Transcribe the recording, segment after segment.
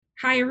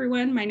Hi,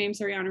 everyone. My name's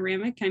Ariana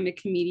Ramick. I'm a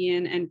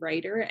comedian and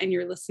writer, and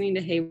you're listening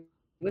to Hey,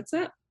 What's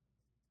Up?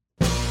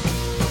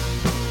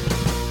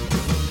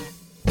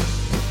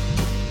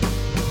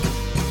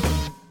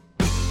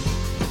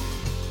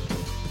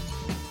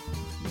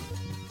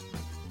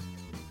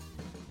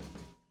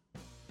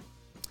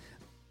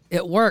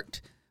 It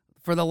worked.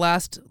 For the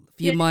last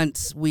few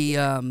months, we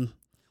haven't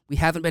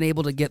been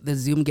able to get the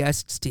Zoom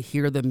guests to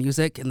hear the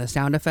music and the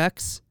sound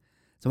effects.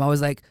 So I'm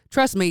always like,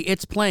 trust me,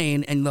 it's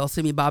playing, and they'll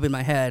see me bobbing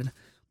my head.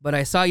 But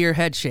I saw your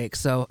head shake,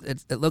 so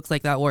it looks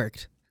like that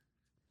worked.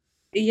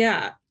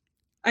 Yeah,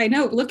 I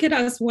know. Look at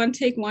us, one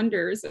take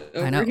wonders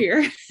I know. over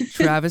here.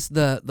 Travis,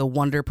 the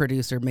wonder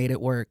producer, made it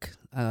work.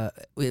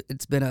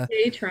 It's been a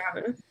Hey,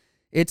 Travis.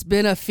 it's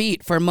been a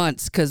feat for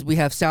months because we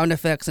have sound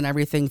effects and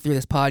everything through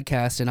this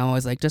podcast, and I'm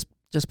always like, just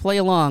play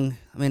along.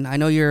 I mean, I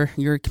know you're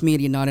a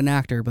comedian, not an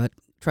actor, but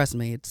trust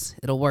me,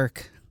 it'll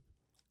work.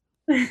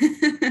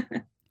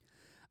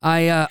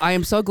 I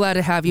am so glad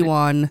to have you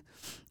on.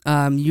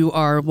 You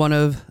are one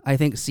of, I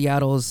think,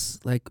 Seattle's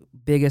like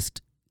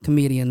biggest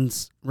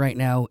comedians right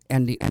now,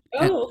 and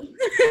Oh,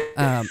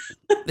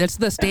 that's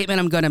the statement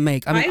I'm gonna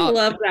make. I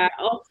love that.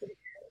 Also,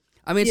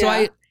 I mean, yeah. so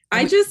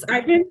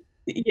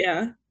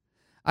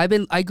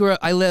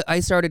I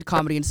started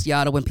comedy in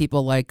Seattle when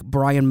people like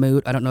Brian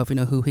Moot, I don't know if you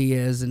know who he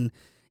is, and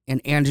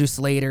Andrew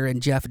Slater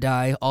and Jeff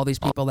Dye, all these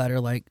people that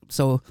are like,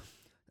 so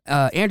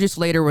Andrew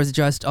Slater was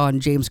just on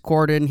James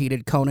Corden. He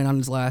did Conan on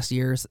his last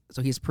year,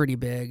 so he's pretty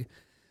big.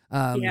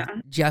 Yeah.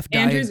 Jeff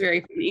Dye, Andrew's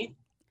very funny.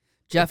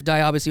 Jeff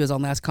Dye obviously was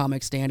on Last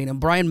Comic Standing, and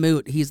Brian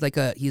Moot, he's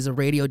a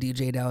radio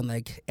DJ down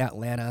like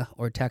Atlanta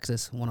or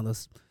Texas, one of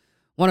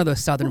those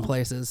southern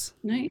places.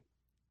 Nice.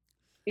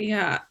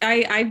 Yeah,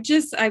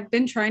 I've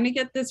been trying to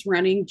get this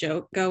running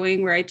joke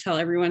going where I tell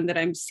everyone that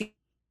I'm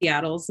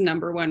Seattle's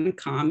number one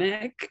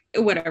comic,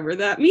 whatever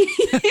that means.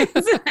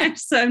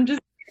 So I'm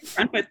just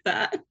run with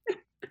that.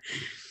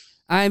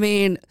 I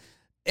mean,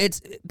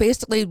 it's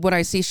basically when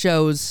I see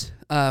shows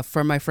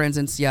from my friends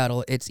in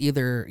Seattle, it's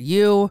either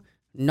you,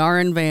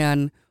 Narin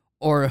Van,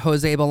 or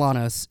Jose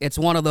Bolanos. It's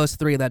one of those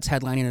three that's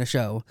headlining a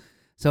show.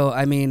 So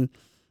I mean,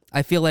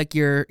 I feel like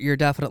you're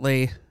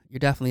definitely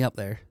up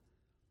there.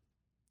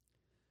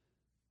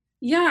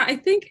 Yeah, I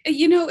think,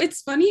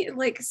 it's funny,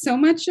 like so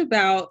much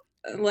about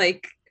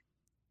like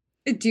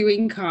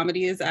doing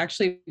comedy is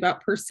actually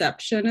about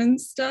perception and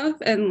stuff.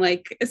 And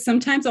like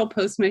sometimes I'll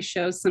post my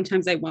shows,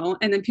 sometimes I won't.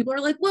 And then people are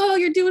like, whoa,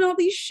 you're doing all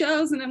these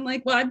shows. And I'm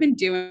like, well, I've been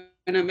doing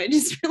them. I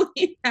just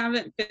really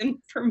haven't been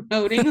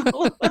promoting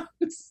all of them.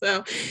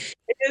 So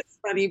it is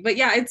funny. But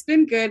yeah, it's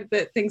been good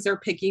that things are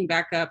picking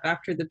back up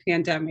after the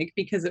pandemic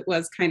because it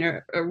was kind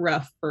of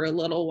rough for a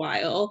little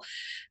while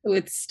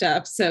with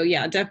stuff. So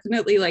yeah,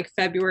 definitely like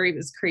February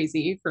was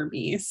crazy for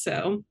me.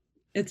 So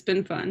it's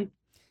been fun.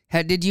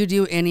 Did you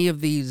do any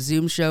of the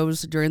Zoom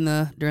shows during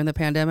the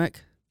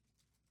pandemic?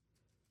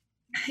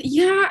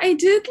 Yeah, I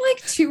did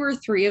like two or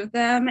three of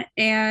them,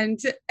 and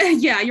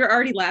yeah, you're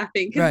already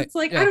laughing because Right, it's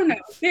like yeah. I don't know,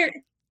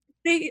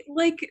 they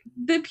like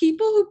the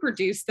people who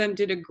produced them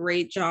did a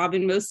great job,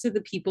 and most of the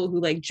people who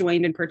like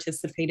joined and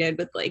participated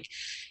with like,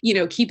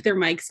 keep their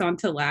mics on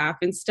to laugh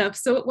and stuff.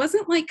 So it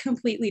wasn't like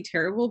completely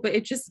terrible, but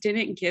it just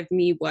didn't give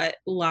me what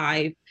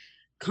live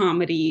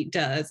comedy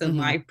does and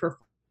live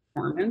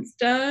performance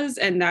does,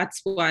 and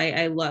that's why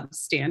I love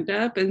stand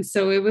up. And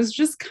so it was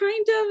just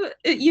kind of,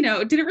 it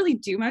didn't really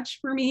do much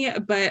for me,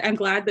 but I'm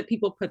glad that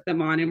people put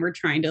them on and we're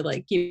trying to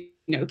like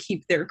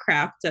keep their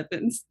craft up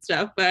and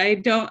stuff. But I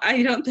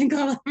don't think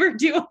I'll ever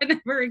do it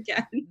ever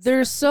again.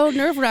 They're so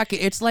nerve-wracking.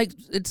 It's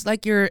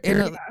like you're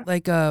in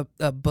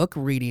a book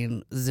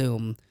reading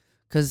Zoom,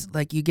 because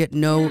like you get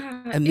no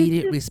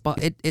immediate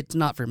response. It's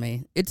not for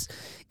me. It's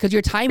because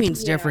your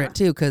timing's different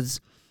too,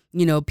 because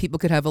people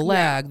could have a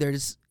lag.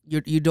 There's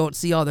you don't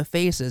see all the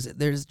faces.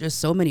 There's just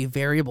so many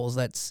variables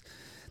that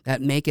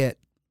make it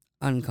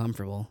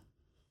uncomfortable.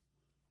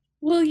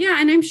 Well, yeah,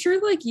 and I'm sure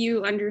like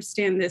you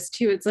understand this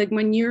too. It's like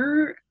when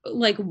you're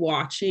like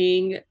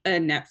watching a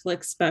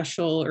Netflix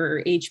special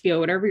or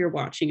HBO, whatever you're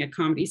watching, a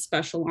comedy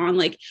special on,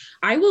 like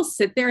I will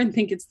sit there and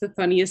think it's the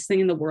funniest thing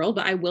in the world,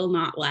 but I will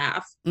not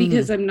laugh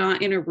because I'm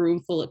not in a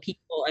room full of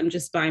people. I'm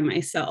just by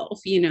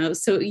myself,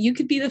 So you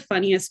could be the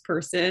funniest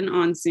person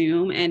on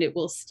Zoom and it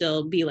will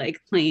still be like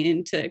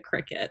playing to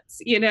crickets,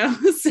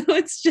 So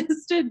it's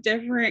just a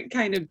different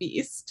kind of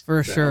beast.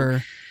 For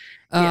sure.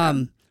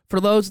 Yeah. For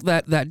those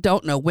that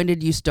don't know, when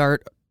did you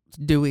start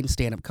doing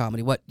stand-up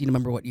comedy? What you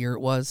remember what year it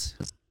was?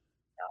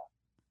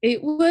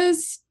 It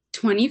was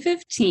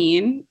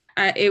 2015.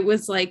 It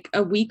was like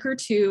a week or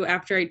two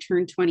after I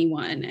turned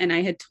 21. And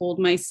I had told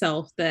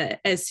myself that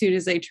as soon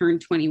as I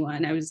turned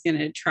 21, I was going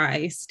to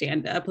try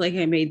stand up. Like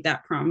I made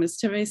that promise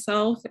to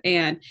myself.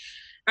 And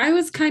I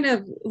was kind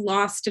of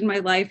lost in my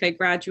life. I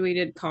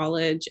graduated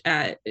college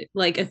at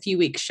like a few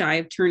weeks shy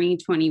of turning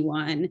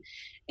 21.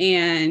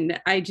 And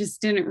I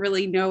just didn't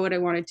really know what I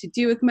wanted to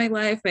do with my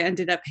life. I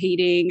ended up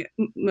hating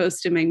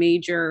most of my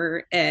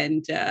major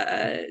and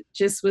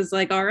just was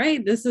like, all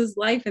right, this is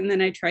life. And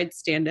then I tried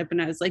stand up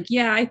and I was like,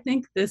 yeah, I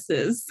think this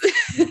is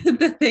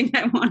the thing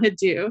I want to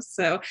do.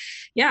 So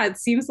yeah, it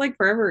seems like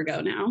forever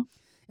ago now.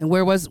 And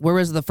where was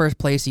the first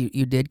place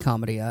you did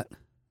comedy at?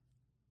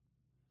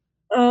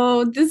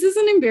 Oh, this is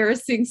an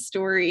embarrassing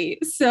story.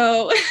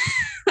 So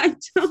I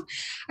don't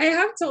I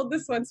have told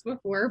this once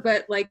before,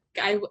 but like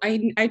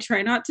I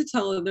try not to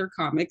tell other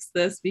comics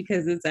this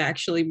because it's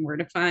actually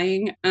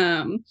mortifying.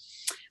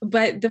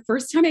 But the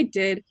first time I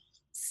did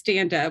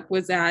stand up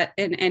was at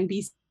an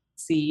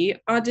NBC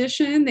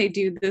audition. They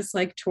do this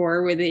like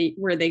tour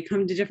where they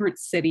come to different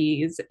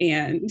cities,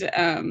 and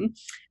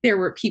there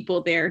were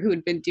people there who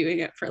had been doing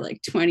it for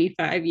like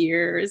 25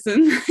 years,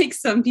 and like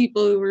some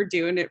people who were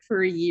doing it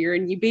for a year.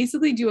 And you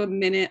basically do a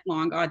minute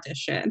long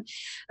audition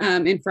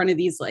in front of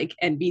these like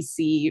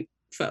NBC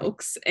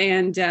folks.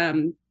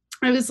 And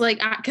I was like,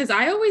 because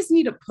I always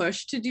need a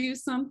push to do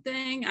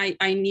something.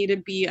 I need to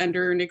be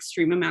under an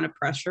extreme amount of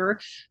pressure,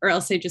 or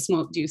else I just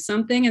won't do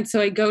something. And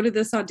so I go to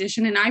this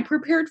audition, and I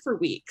prepared for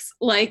weeks,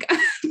 like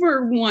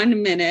for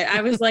 1 minute.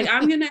 I was like,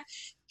 I'm going to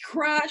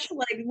crush,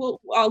 like, well,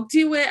 I'll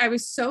do it. I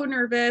was so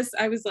nervous.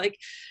 I was like,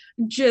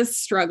 just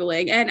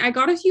struggling, and I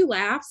got a few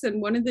laughs,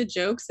 and one of the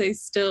jokes I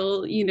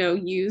still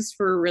use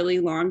for a really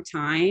long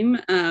time,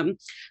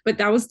 but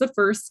that was the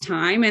first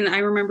time. And I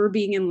remember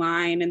being in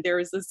line, and there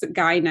was this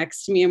guy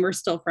next to me, and we're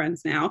still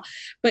friends now,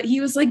 but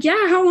he was like,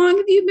 yeah, how long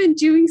have you been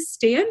doing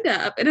stand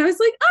up? And I was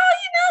like,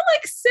 oh,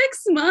 like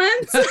 6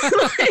 months.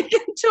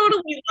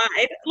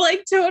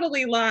 Like,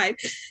 totally lied,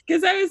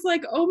 because I was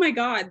like, oh my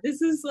god,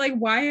 this is like,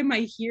 why am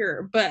I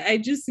here? But I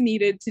just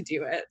needed to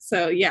do it.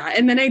 So yeah,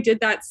 and then I did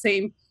that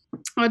same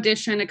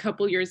audition a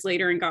couple years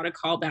later and got a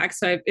call back.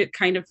 So it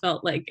kind of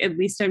felt like at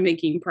least I'm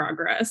making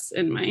progress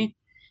in my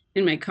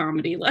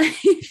comedy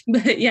life.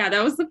 But yeah,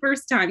 that was the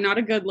first time. Not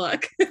a good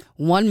look.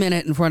 1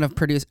 minute in front of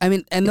produce. I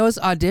mean, and those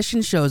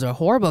audition shows are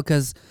horrible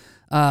because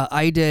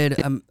I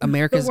did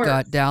America's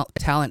Got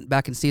Talent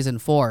back in season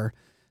 4.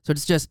 So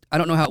it's just, I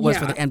don't know how it was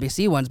for the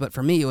NBC ones, but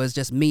for me, it was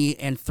just me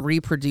and 3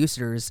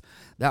 producers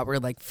that were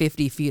like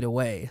 50 feet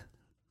away.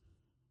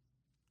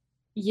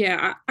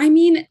 Yeah. I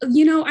mean,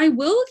 I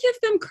will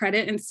give them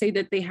credit and say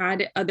that they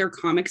had other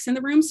comics in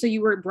the room. So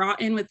you were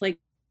brought in with like,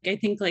 I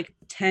think like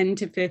 10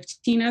 to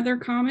 15 other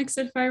comics,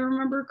 if I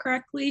remember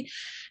correctly.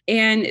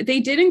 And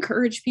they did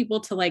encourage people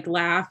to like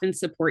laugh and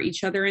support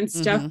each other and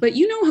stuff. Mm-hmm. But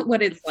you know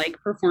what it's like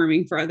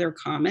performing for other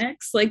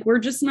comics. Like, we're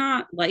just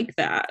not like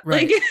that.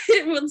 Right.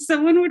 Like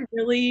someone would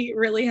really,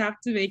 really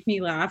have to make me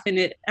laugh, and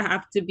it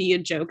have to be a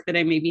joke that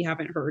I maybe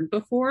haven't heard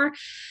before.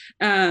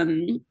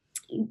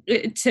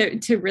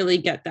 To really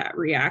get that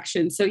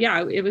reaction. So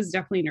yeah, it was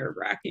definitely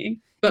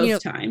nerve-wracking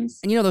both times.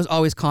 And there's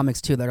always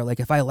comics too that are like,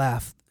 if I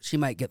laugh, she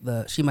might get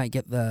the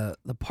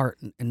part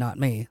and not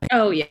me.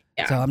 Oh yeah.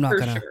 So I'm not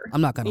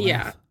gonna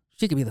laugh.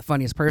 She could be the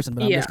funniest person,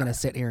 but I'm just gonna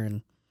sit here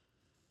and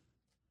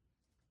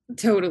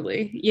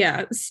totally.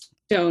 Yeah.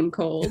 Stone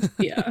cold.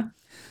 Yeah.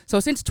 So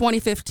since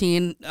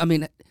 2015, I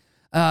mean,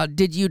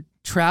 did you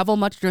travel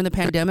much during the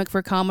pandemic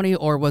for comedy,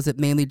 or was it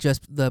mainly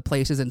just the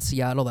places in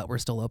Seattle that were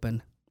still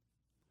open?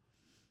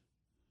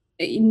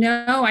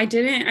 No, I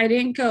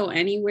didn't go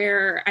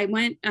anywhere. I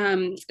went,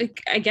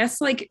 I guess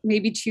like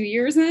maybe 2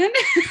 years in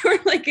or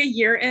like a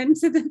year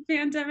into the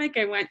pandemic,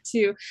 I went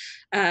to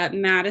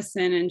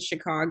Madison and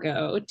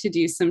Chicago to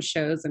do some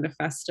shows and a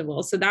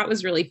festival. So that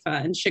was really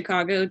fun.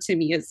 Chicago to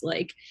me is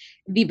like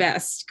the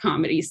best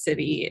comedy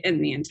city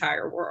in the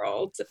entire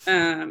world.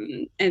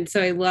 And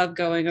so I love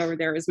going over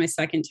there. It was my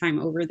second time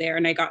over there,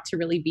 and I got to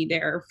really be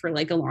there for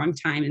like a long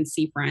time and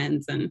see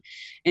friends and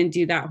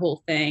do that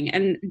whole thing.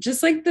 And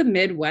just like the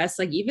Midwest,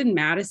 like even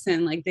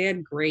Madison, like they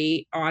had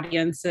great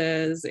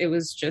audiences. It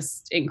was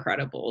just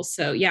incredible.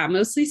 So yeah,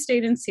 mostly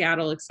stayed in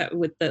Seattle, except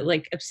with the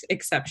like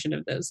exception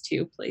of those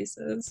 2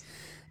 places.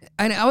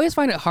 And I always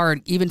find it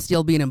hard, even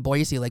still being in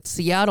Boise, like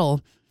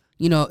Seattle,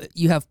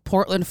 you have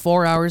Portland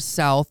 4 hours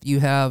south, you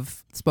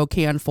have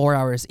Spokane 4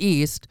 hours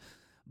east,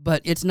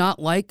 but it's not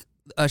like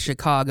a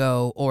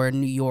Chicago or a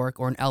New York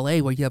or an LA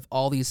where you have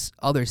all these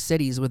other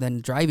cities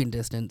within driving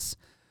distance.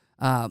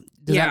 Does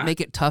that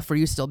make it tough for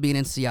you still being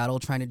in Seattle,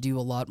 trying to do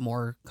a lot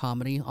more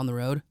comedy on the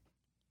road?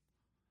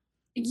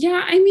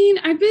 Yeah, I mean,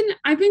 I've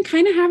been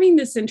kind of having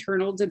this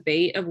internal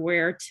debate of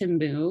where to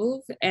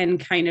move and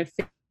kind of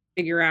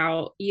figure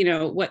out,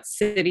 what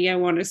city I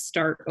want to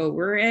start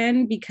over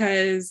in,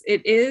 because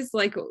it is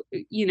like,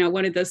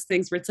 one of those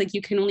things where it's like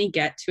you can only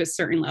get to a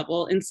certain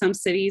level in some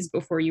cities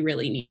before you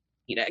really need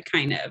to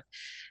kind of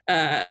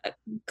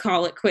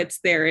call it quits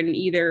there and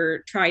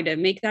either try to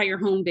make that your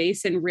home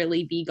base and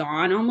really be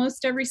gone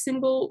almost every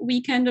single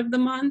weekend of the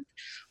month,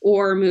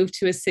 or move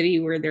to a city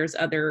where there's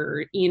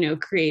other,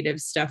 creative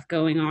stuff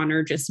going on,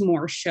 or just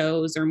more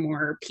shows or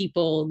more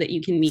people that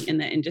you can meet in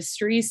the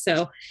industry.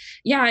 So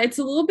yeah, it's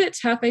a little bit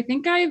tough. I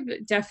think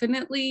I've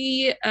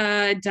definitely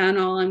done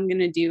all I'm going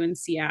to do in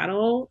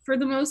Seattle for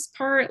the most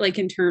part, like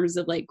in terms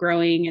of like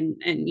growing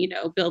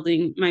and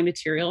building my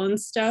material and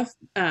stuff.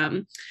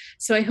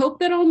 So I hope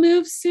that I'll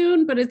move soon.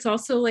 soon, but it's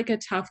also like a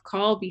tough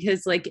call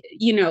because like,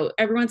 you know,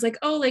 everyone's like,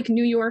 oh, like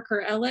New York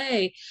or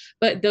LA,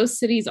 but those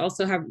cities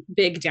also have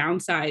big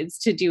downsides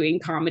to doing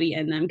comedy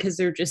in them because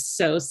they're just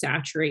so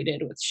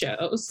saturated with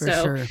shows. For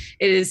So sure.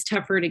 it is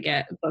tougher to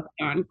get booked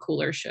on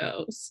cooler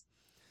shows.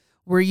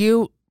 Were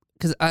you,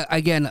 because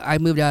I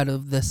moved out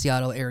of the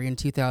Seattle area in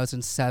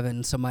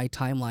 2007, so my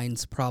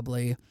timeline's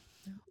probably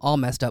all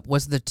messed up.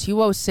 Was the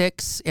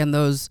 206 and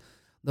those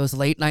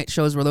late night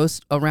shows, were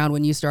those around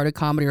when you started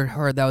comedy,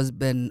 or that was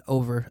been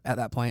over at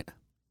that point?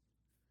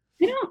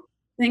 I don't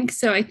think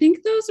so. I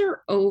think those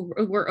are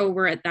over were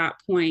over at that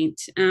point.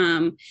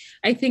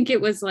 I think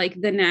it was like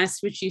the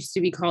Nest, which used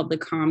to be called the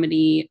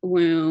Comedy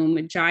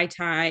Womb. Jai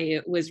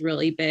Tai was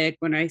really big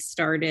when I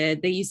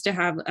started. They used to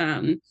have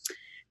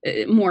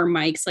more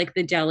mics like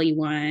the Deli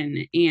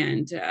one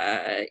and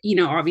you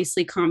know,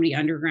 obviously Comedy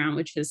Underground,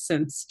 which has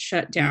since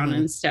shut down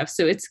and stuff.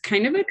 So it's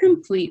kind of a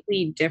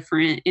completely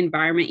different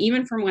environment,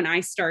 even from when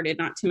I started,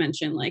 not to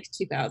mention like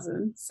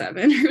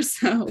 2007 or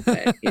so.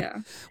 But yeah.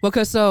 Well,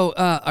 because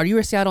are you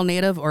a Seattle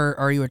native or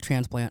are you a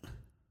transplant?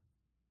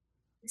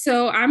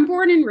 So I'm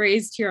born and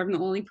raised here. I'm the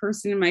only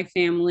person in my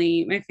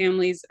family. My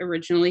family's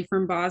originally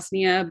from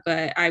Bosnia,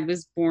 but I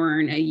was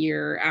born a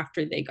year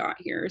after they got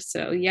here.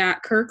 So yeah,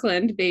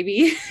 Kirkland,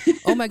 baby.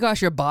 Oh my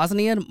gosh, you're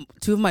Bosnian?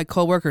 Two of my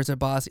coworkers are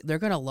Bosnian. They're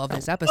gonna love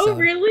this episode. Oh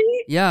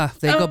really? Yeah,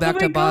 they go back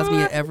to God.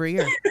 Bosnia every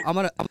year.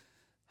 I'm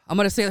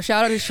gonna say a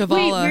shout out to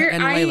Shavala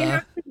and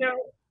Layla.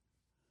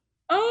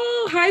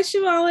 Oh, hi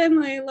Shavala and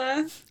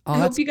Layla. I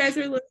hope you guys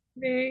are listening.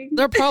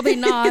 They're probably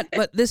not,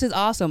 but this is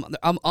awesome.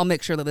 I'll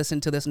make sure to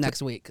listen to this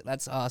next week.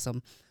 That's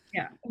awesome.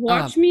 Yeah,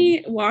 watch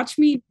me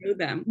do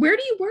them. Where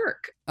do you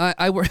work?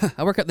 I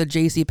work at the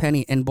J.C.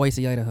 Penney in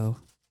Boise, Idaho.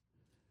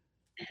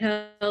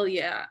 Hell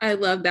yeah, I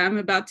love that. I'm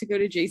about to go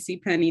to J.C.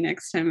 Penney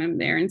next time I'm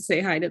there and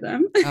say hi to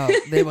them.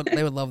 Oh, they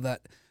would love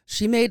that.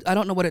 She made, I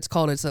don't know what it's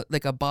called. It's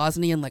like a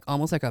Bosnian, like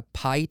almost like a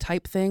pie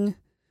type thing.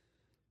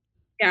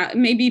 Yeah,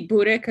 maybe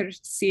burek or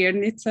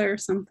sirnica or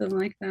something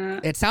like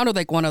that. It sounded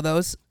like one of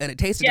those, and it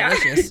tasted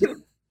delicious.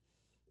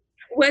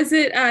 Was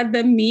it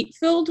the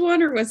meat-filled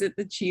one, or was it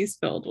the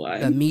cheese-filled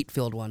one? The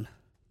meat-filled one.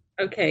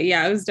 Okay,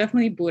 yeah, it was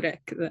definitely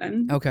burek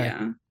then. Okay.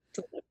 Yeah,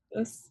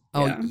 delicious.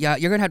 Oh, yeah,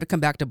 you're going to have to come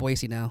back to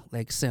Boise now,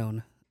 like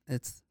soon.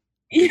 It's...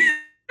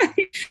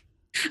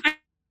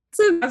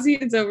 So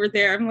Bosnians over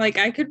there, I'm like,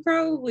 I could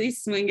probably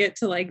swing it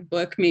to like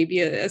book maybe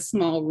a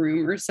small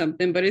room or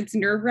something, but it's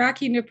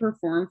nerve-wracking to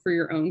perform for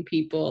your own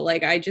people.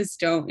 Like, I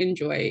just don't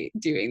enjoy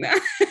doing that.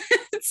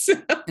 So.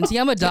 And see,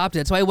 I'm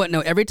adopted, so I wouldn't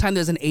know. Every time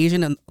there's an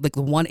Asian and like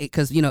the one,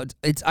 because you know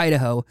it's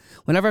Idaho.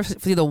 Whenever I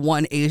see the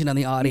one Asian in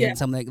the audience,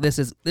 I'm like, this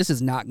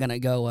is not gonna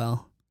go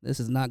well.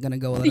 This is not gonna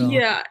go well at all.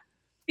 Yeah.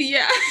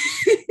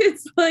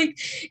 It's like,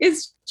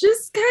 it's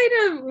just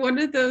kind of one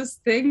of those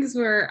things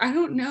where I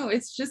don't know.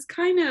 It's just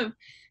kind of,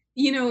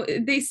 you know,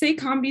 they say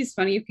comedy is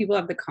funny if people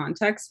have the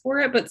context for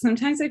it, but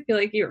sometimes I feel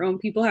like your own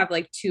people have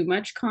like too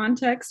much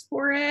context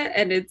for it,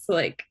 and it's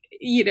like,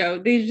 you know,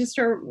 they just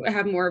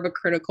have more of a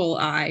critical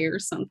eye or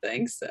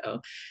something. So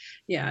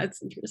yeah,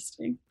 it's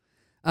interesting.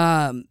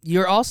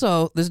 You're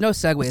also, there's no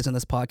segues in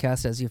this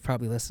podcast, as you've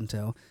probably listened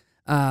to.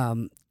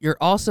 You're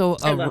also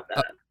a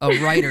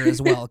writer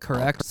as well,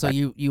 correct? So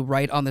you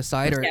write on the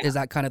side, or is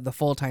that kind of the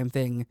full-time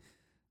thing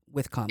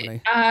with comedy?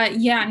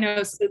 Yeah,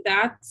 no, so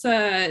that's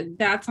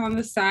on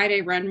the side. I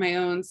run my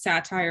own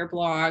satire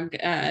blog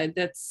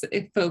that's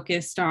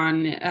focused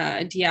on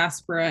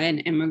diaspora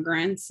and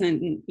immigrants,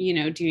 and you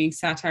know, doing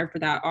satire for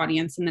that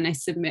audience, and then I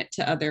submit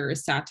to other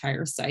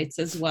satire sites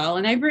as well.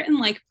 And I've written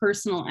like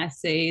personal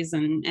essays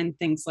and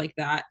things like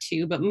that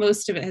too, but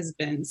most of it has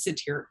been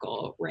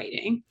satirical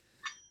writing.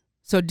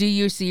 So do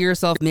you see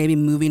yourself maybe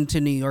moving to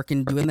New York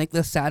and doing like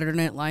the Saturday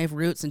Night Live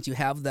route, since you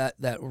have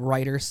that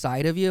writer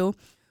side of you?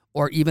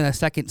 Or even a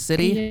second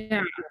city?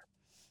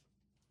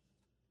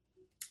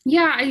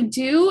 Yeah, I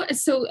do.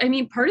 So, I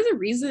mean, part of the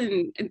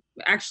reason,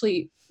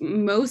 actually,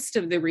 most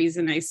of the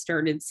reason I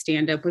started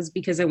stand-up was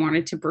because I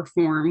wanted to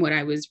perform what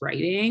I was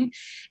writing.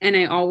 And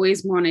I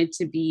always wanted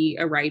to be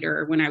a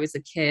writer when I was a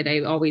kid.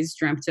 I always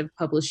dreamt of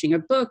publishing a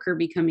book or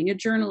becoming a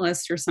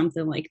journalist or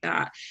something like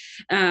that.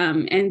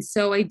 And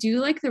so I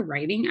do like the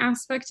writing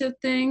aspect of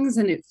things,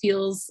 and it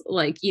feels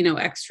like, you know,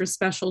 extra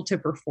special to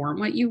perform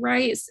what you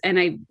write. And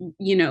I've,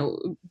 you know,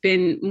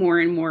 been more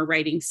and more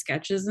writing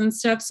sketches and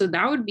stuff. So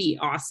that would be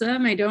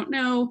awesome. I don't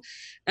know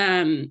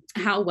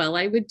how well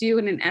I would do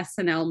in an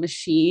SNL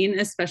machine,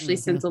 especially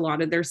since a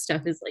lot of their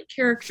stuff is like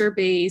character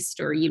based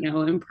or, you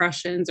know,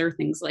 impressions or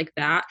things like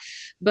that.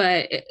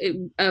 But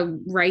a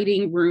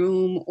writing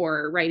room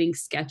or writing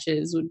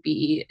sketches would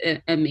be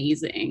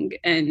amazing,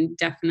 and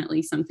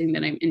definitely something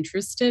that I'm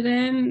interested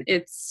in.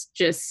 It's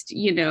just,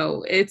 you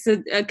know, it's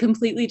a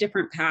completely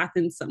different path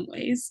in some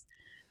ways.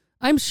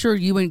 I'm sure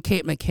you and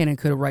Kate McKinnon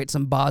could write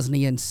some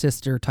Bosnian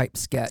sister type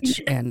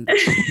sketch and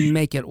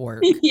make it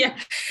work. Yeah.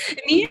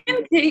 Me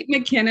and Kate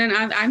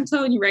McKinnon, I'm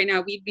telling you right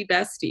now, we'd be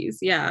besties.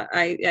 Yeah.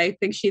 I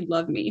think she'd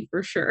love me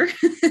for sure.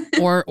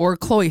 or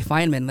Chloe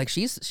Fineman. Like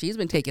she's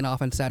been taking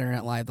off on Saturday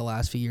Night Live the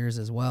last few years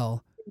as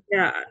well.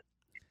 Yeah.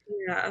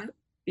 Yeah.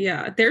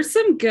 Yeah, there's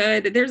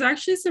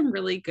actually some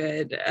really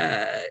good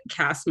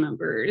cast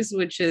members,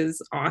 which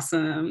is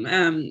awesome.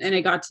 And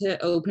I got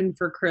to open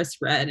for Chris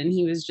Red, and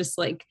he was just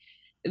like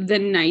the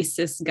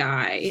nicest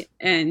guy.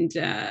 And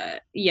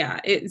yeah,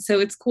 so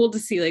it's cool to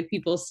see like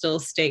people still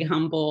stay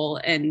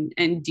humble and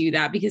do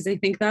that, because I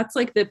think that's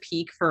like the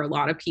peak for a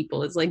lot of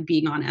people, is like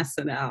being on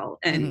SNL,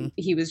 and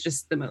he was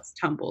just the most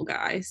humble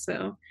guy.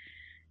 So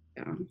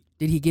yeah.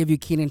 Did he give you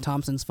Kenan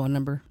Thompson's phone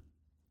number?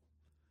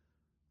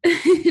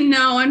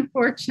 No,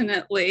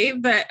 unfortunately.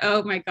 But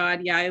oh my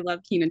God, yeah, I love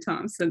Kenan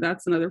Thompson.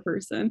 That's another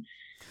person.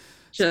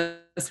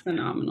 Just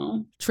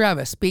phenomenal.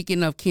 Travis,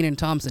 speaking of Kenan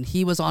Thompson,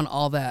 he was on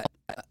All That.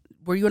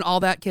 Were you an All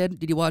That kid?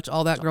 Did you watch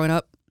All That growing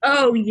up?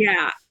 Oh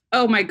yeah.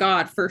 Oh my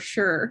God, for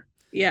sure.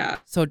 Yeah.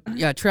 So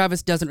yeah,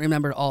 Travis doesn't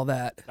remember All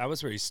That. That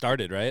was where he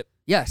started, right?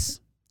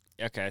 Yes.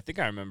 Okay, I think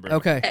I remember.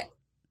 Okay.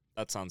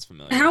 That sounds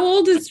familiar. How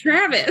old is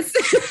Travis?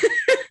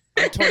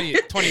 I'm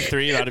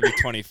 23, that'd be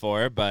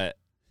 24, but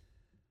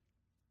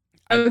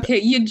okay,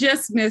 you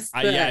just missed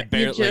the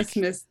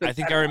missed the I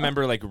think I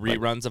remember like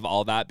reruns of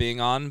All That being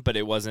on, but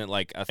it wasn't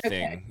like a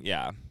thing.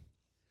 Yeah.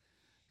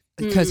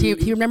 Because he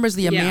remembers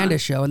the Amanda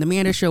Show, and the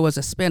Amanda Show was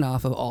a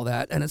spinoff of All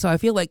That. And so I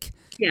feel like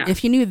if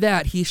he knew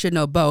that, he should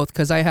know both,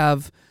 because I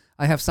have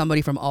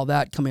somebody from All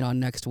That coming on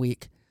next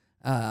week.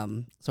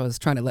 So I was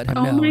trying to let him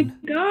know. Oh my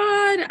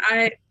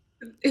God.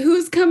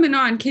 Who's coming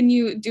on? Can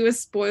you do a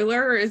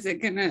spoiler, or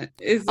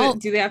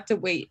do they have to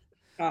wait?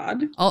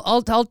 God.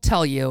 I'll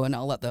tell you, and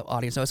I'll let the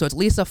audience know. So it's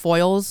Lisa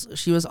Foyles.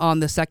 She was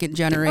on the second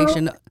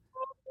generation. Oh.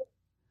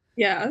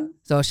 Yeah.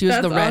 So she was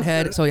the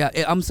redhead. Awesome. So yeah,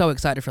 I'm so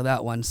excited for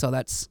that one. So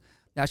that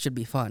should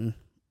be fun.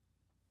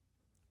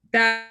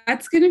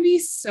 That's going to be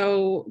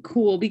so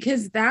cool,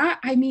 because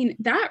that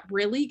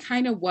really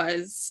kind of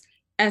was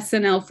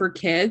SNL for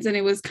kids. And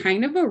it was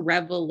kind of a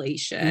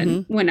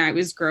revelation when I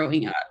was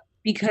growing up,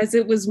 because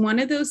it was one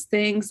of those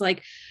things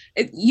like,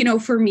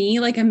 for me,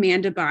 like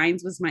Amanda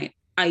Bynes was my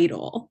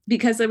idol,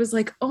 because I was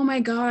like, oh my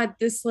God,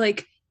 this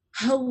like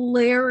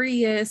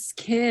hilarious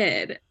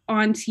kid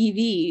on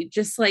TV,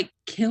 just like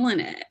killing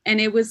it.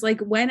 And it was like,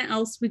 when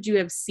else would you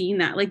have seen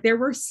that? Like there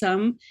were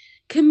some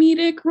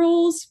comedic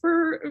roles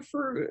for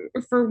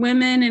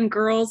women and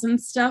girls and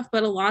stuff,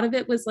 but a lot of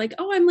it was like,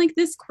 oh, I'm like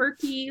this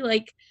quirky,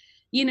 like,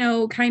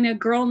 kind of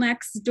girl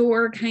next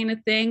door kind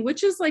of thing,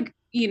 which is like,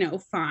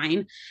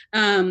 fine.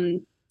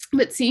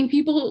 But seeing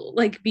people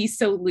like be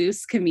so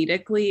loose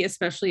comedically,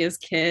 especially as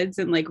kids,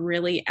 and like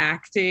really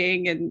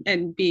acting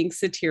and being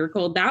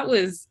satirical, that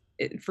was,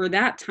 for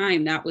that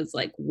time, that was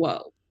like,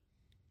 whoa.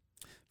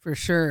 For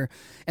sure.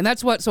 And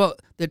that's so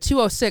the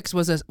 206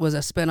 was a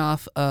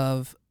spinoff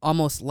of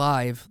Almost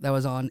Live that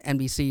was on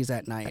NBC's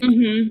at night.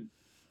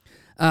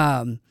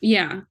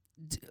 Yeah.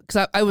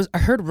 Because I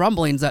heard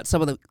rumblings that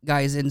some of the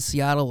guys in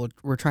Seattle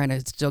were trying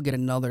to still get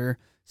another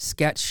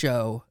sketch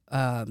show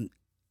on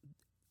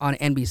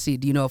NBC.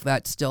 Do you know if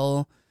that's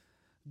still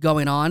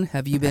going on?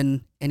 Have you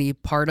been any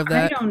part of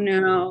that? I don't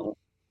know.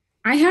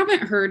 I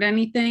haven't heard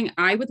anything.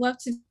 I would love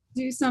to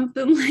do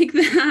something like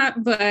that,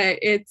 but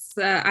it's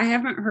I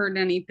haven't heard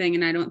anything,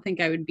 and I don't think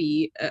I would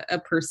be a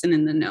person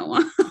in the know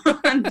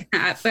on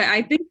that. But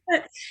I think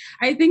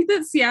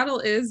that Seattle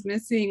is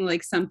missing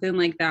like something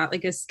like that,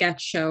 like a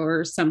sketch show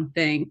or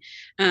something,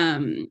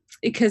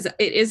 because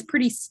it is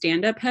pretty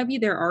stand-up heavy.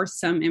 There are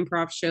some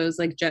improv shows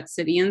like Jet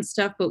City and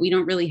stuff, but we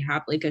don't really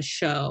have like a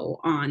show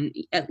on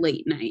at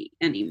late night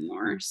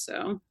anymore.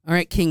 So all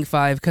right, King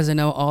 5, because I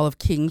know all of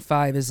King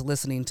 5 is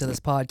listening to this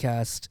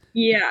podcast.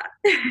 Yeah.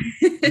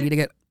 We need to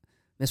get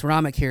Miss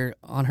Ramick here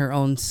on her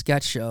own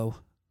sketch show,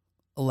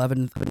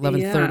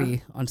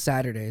 11:30 on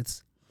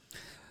Saturdays.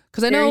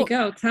 Because I know, there you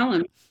go. Tell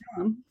him.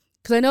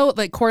 Because I know,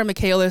 like Corey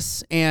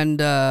Michaelis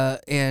and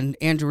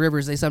Andrew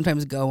Rivers, they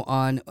sometimes go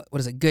on, what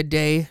is it, Good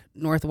Day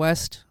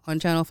Northwest on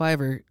Channel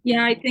 5, or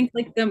yeah, I think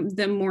like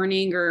the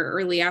morning or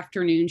early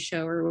afternoon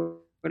show or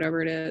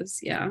whatever it is.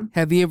 Yeah.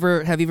 Have you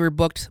ever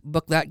booked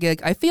that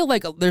gig? I feel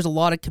like there's a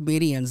lot of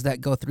comedians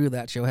that go through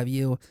that show. Have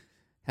you?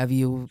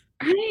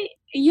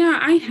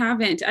 I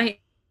haven't.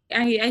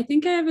 I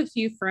think I have a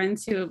few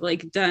friends who have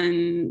like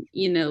done,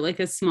 like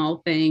a small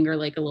thing or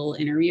like a little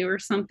interview or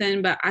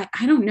something, but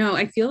I don't know.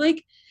 I feel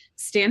like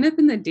stand up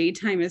in the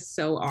daytime is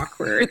so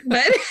awkward,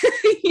 but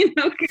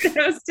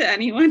kudos to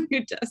anyone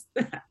who does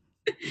that.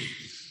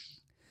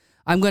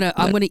 I'm gonna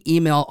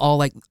email all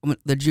like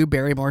the Drew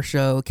Barrymore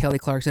show, Kelly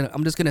Clarkson.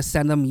 I'm just gonna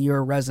send them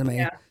your resume.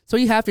 Yeah. So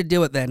you have to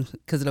do it then,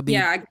 because it'll be.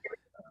 Yeah.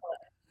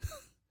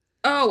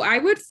 Oh, I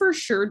would for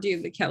sure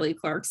do the Kelly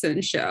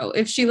Clarkson show.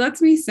 If she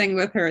lets me sing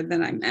with her,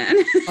 then I'm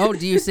in. Oh,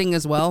 do you sing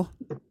as well?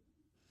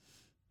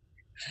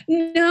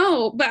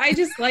 No, but I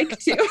just like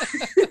to.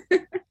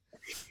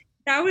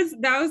 That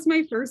was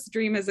my first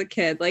dream as a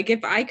kid. Like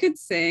if I could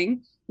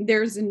sing,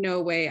 there's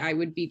no way I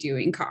would be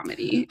doing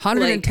comedy. 110%.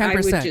 Like, I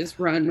would just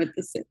run with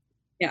the sing.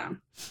 Yeah.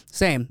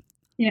 Same.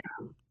 Yeah.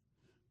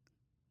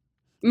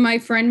 My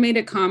friend made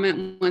a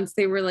comment once.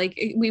 They were like,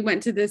 we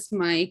went to this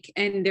mic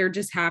and there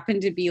just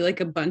happened to be like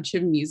a bunch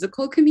of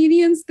musical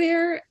comedians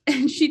there.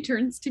 And she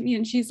turns to me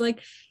and she's like,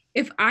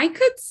 if I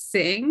could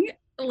sing,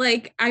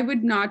 like I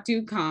would not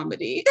do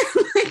comedy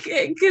like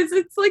because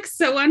it's like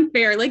so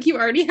unfair. Like you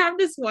already have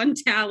this one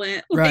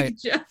talent, like Right.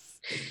 just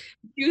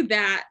do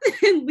that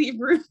and leave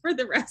room for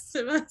the rest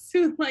of us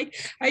who like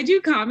I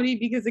do comedy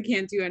because I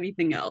can't do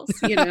anything else,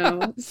 you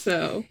know.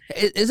 So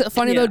Is it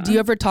funny though? Do you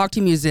ever talk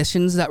to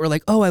musicians that were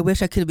like, "Oh, I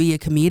wish I could be a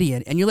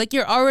comedian," and you're like,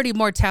 "You're already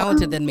more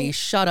talented than me.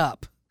 Shut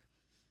up."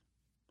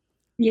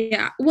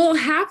 Yeah. Well,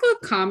 half of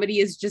comedy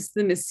is just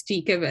the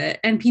mystique of it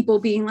and people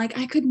being like,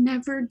 I could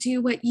never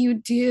do what you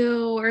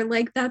do, or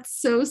like,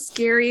 that's so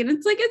scary. And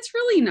it's like, it's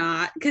really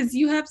not, because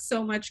you have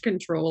so much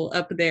control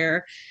up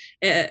there,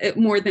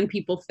 more than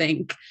people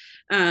think.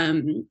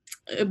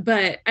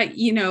 But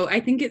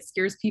I think it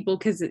scares people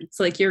because it's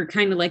like you're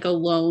kind of like a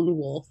lone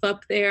wolf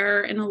up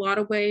there in a lot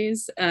of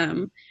ways.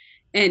 And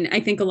I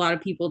think a lot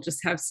of people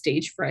just have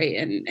stage fright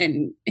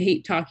and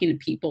hate talking to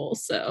people.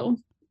 So,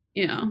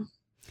 yeah.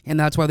 And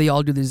that's why they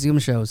all do the Zoom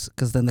shows,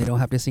 because then they don't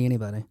have to see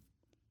anybody.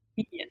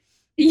 Yeah,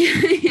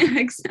 yeah,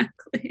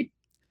 exactly.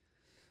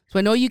 So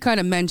I know you kind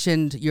of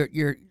mentioned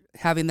you're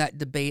having that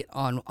debate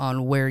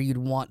on where you'd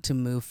want to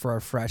move for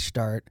a fresh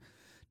start.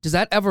 Does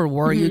that ever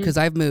worry you? Because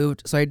I've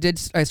moved. So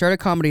I started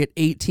comedy at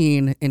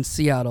 18 in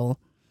Seattle,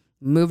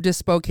 moved to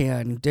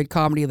Spokane, did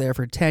comedy there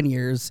for 10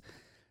 years,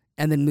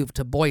 and then moved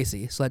to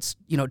Boise. So that's,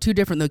 two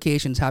different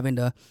locations having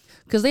to,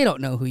 because they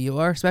don't know who you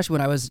are, especially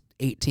when I was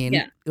 18.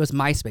 Yeah. It was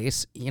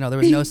MySpace. There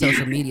was no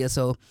social media,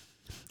 so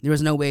there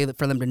was no way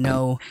for them to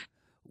know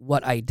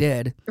what I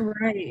did.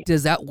 Right.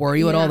 Does that worry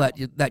you at all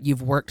that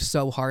you've worked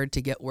so hard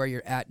to get where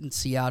you're at in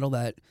Seattle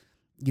that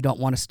you don't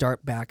want to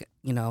start back,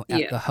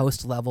 at the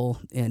host level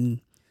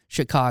in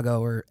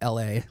Chicago or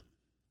LA?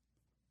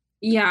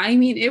 Yeah, I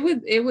mean,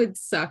 it would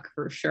suck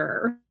for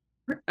sure.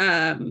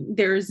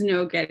 There's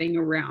no getting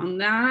around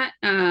that.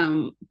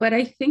 But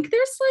I think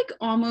there's like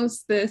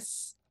almost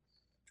this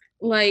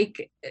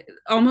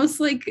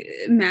almost like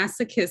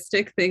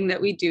masochistic thing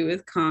that we do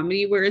with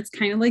comedy where it's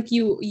kind of like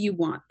you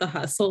want the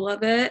hustle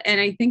of it.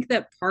 And I think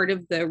that part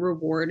of the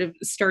reward of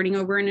starting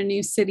over in a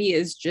new city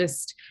is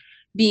just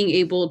being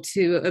able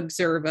to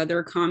observe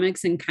other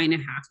comics and kind of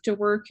have to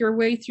work your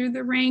way through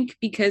the rank,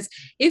 because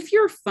if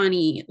you're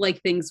funny, like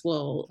things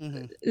will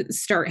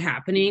start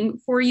happening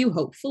for you,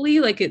 hopefully.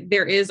 Like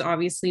there is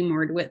obviously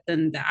more to it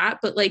than that,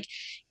 but like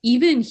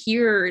even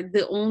here,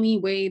 the only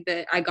way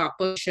that I got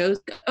booked shows,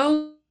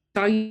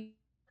 saw you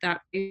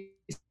that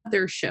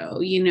other show,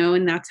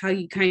 and that's how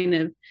you kind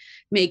of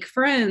make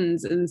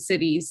friends in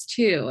cities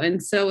too.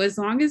 And so as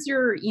long as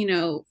you're,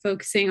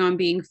 focusing on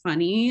being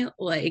funny,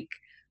 like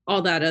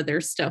all that other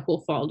stuff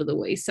will fall to the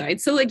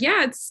wayside. So like,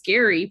 yeah, it's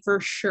scary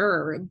for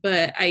sure,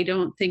 but I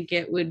don't think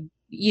it would,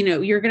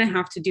 you're going to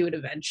have to do it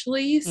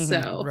eventually.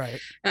 So right.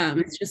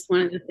 It's just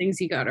one of the things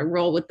you got to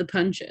roll with the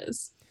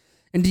punches.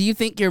 And do you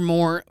think you're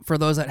more, for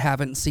those that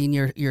haven't seen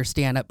your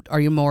stand-up, are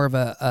you more of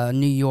a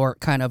New York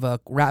kind of a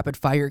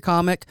rapid-fire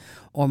comic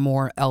or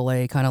more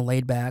LA kind of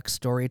laid-back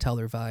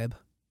storyteller vibe?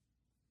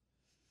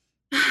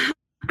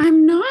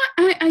 I'm not,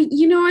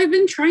 I've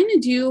been trying to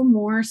do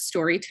more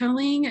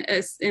storytelling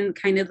in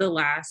kind of the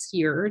last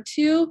year or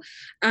two.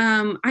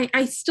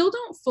 I still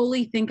don't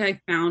fully think I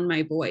found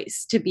my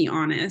voice, to be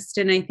honest.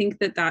 And I think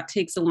that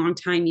takes a long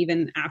time,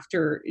 even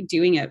after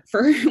doing it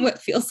for what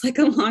feels like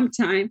a long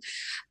time.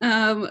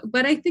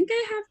 But I think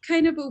I have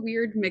kind of a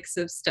weird mix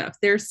of stuff.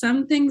 There's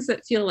some things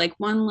that feel like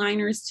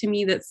one-liners to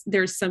me.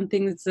 There's some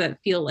things that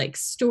feel like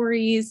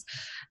stories.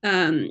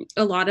 A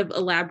lot of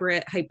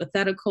elaborate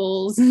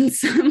hypotheticals in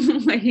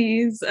some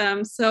ways.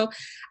 So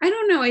I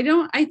don't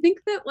know. I think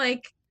that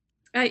like,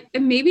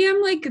 maybe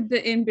I'm like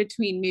the in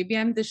between. Maybe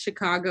I'm the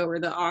Chicago or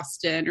the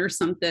Austin or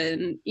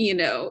something,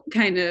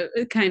 kind of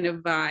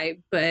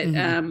vibe. But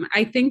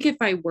I think if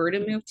I were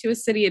to move to a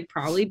city, it'd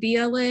probably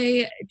be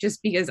LA,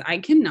 just because I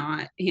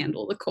cannot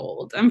handle the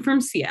cold. I'm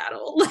from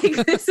Seattle.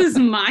 Like this is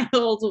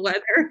mild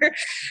weather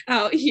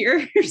out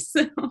here.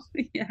 So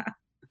yeah.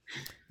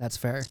 That's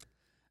fair.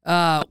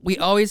 We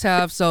always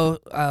have. So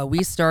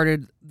we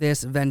started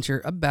this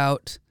venture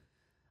about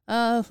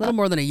a little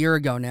more than a year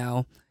ago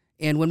now.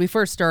 And when we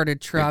first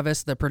started,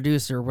 Travis, the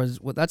producer,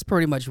 that's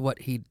pretty much what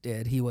he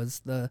did. He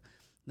was the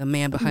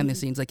man behind the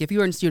scenes. Like if you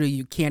were in studio,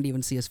 you can't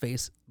even see his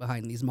face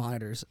behind these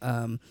monitors.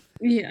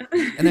 Yeah.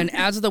 And then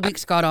as the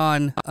weeks got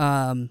on,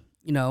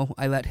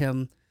 I let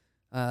him.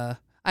 I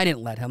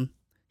didn't let him.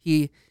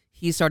 He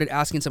started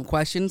asking some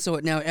questions. So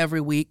now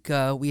every week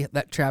we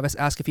let Travis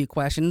ask a few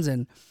questions,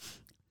 and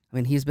I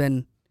mean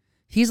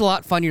he's a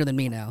lot funnier than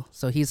me now.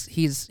 So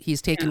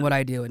he's taking what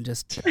I do and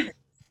just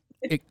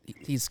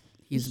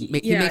he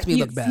makes me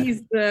look bad.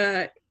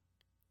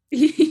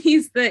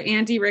 He's the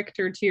Andy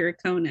Richter to your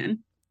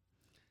Conan.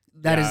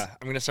 I'm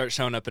gonna start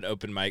showing up at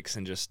open mics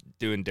and just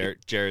doing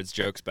Jared's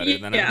jokes better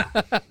than him.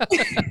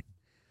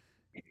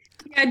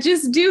 Yeah,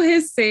 just do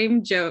his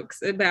same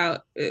jokes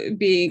about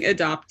being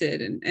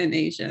adopted and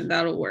Asian.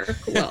 That'll work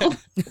well.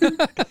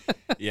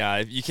 Yeah,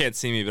 you can't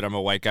see me, but I'm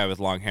a white guy with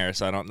long hair,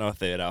 so I don't know if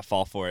they'd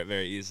fall for it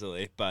very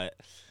easily. But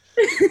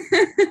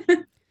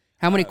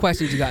How many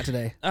questions you got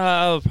today?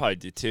 I'll probably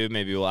do 2.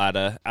 Maybe we'll add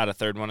a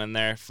third one in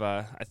there if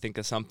I think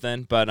of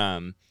something. But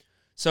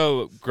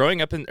so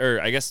growing up or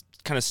I guess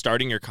kind of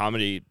starting your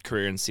comedy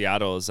career in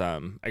Seattle is, I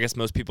guess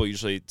most people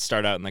usually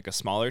start out in like a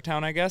smaller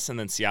town, I guess, and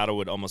then Seattle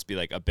would almost be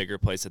like a bigger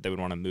place that they would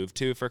want to move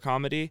to for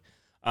comedy.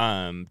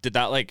 Did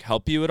that like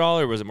help you at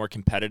all, or was it more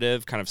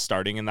competitive kind of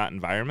starting in that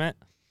environment?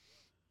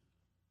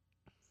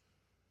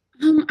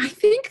 I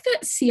think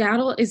that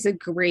Seattle is a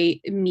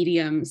great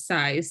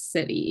medium-sized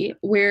city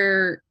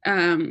where,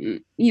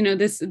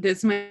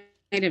 this might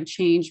have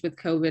changed with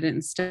COVID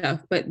and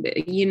stuff, but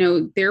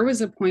there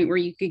was a point where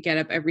you could get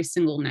up every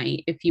single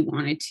night if you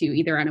wanted to,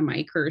 either at a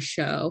mic or a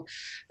show,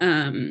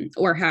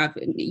 or have,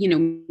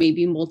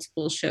 maybe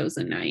multiple shows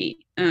a night,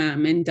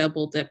 and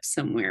double dip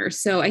somewhere.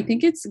 So I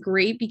think it's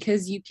great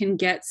because you can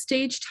get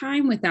stage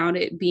time without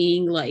it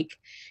being like,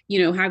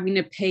 having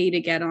to pay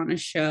to get on a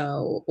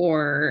show,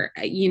 or,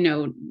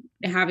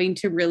 having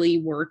to really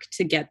work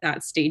to get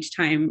that stage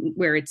time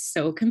where it's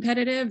so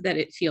competitive that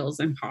it feels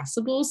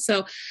impossible.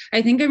 So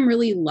I think I'm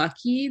really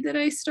lucky that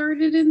I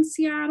started in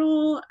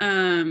Seattle.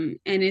 And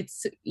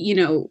it's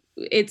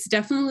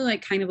definitely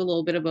like kind of a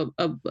little bit of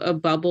a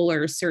bubble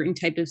or a certain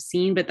type of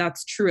scene, but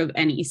that's true of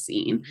any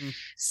scene. Mm-hmm.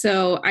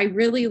 So I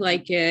really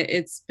like it.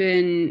 It's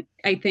been,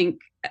 I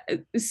think,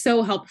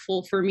 so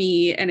helpful for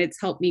me, and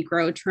it's helped me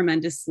grow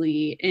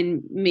tremendously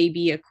in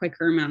maybe a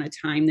quicker amount of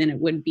time than it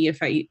would be if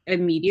I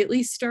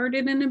immediately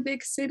started in a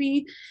big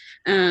city.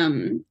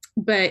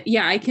 But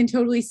yeah, I can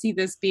totally see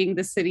this being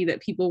the city that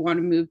people want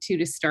to move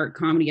to start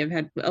comedy. I've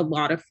had a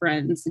lot of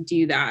friends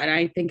do that, and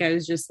I think I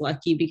was just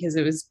lucky because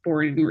I was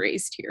born and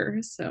raised here.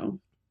 So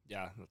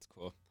yeah, that's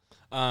cool.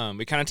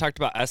 We kind of talked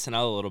about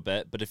SNL a little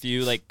bit, but if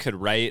you like could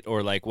write,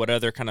 or like what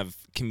other kind of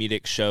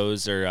comedic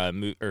shows or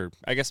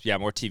I guess, yeah,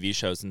 more TV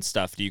shows and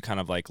stuff do you kind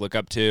of like look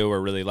up to or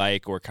really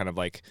like, or kind of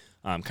like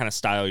kind of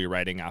style your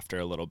writing after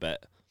a little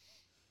bit?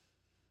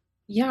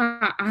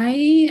 Yeah,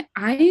 I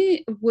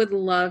would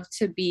love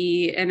to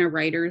be in a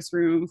writer's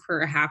room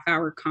for a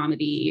half-hour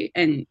comedy,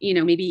 and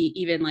maybe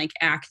even like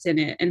act in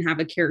it and have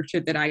a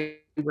character that I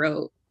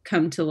wrote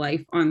come to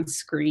life on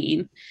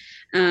screen.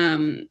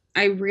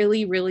 I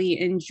really, really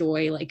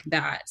enjoy like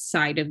that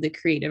side of the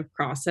creative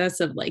process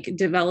of like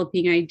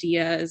developing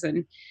ideas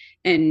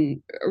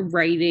and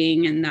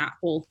writing and that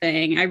whole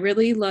thing. I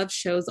really love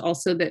shows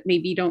also that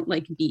maybe don't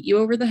like beat you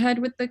over the head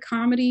with the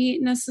comedy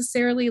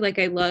necessarily. Like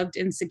I loved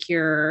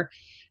Insecure.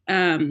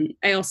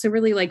 I also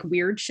really like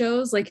weird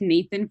shows like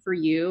Nathan For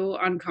You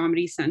on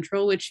Comedy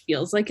Central, which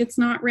feels like it's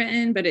not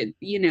written, but it,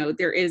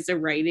 there is a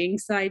writing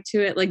side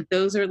to it. Like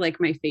those are like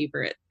my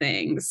favorite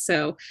things.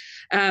 So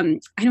I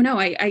don't know.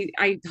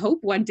 I hope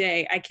one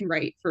day I can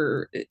write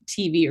for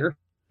TV or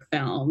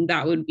film.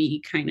 That would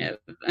be kind of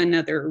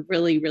another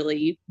really,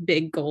 really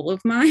big goal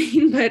of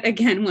mine. But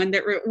again, one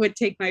that would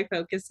take my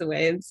focus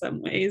away in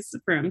some ways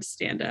from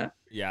stand-up.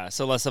 Yeah.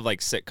 So less of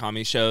like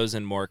sitcom-y shows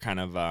and more kind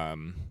of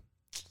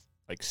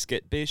like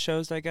skit-based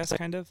shows, I guess,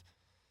 kind of.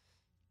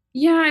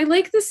 Yeah, I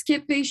like the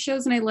skit-based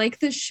shows, and I like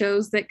the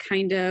shows that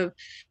kind of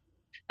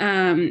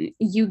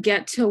you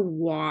get to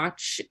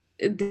watch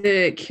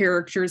the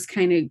characters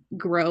kind of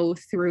grow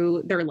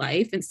through their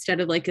life instead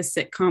of like a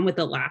sitcom with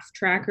a laugh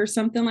track or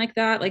something like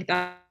that. Like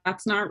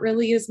that's not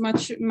really as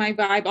much my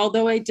vibe,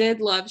 although I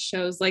did love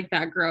shows like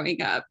that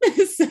growing up.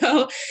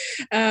 So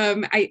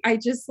I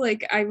just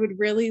like, I would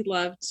really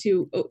love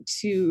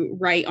to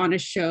write on a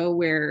show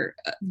where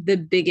the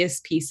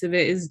biggest piece of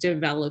it is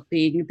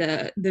developing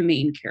the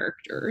main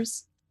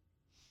characters.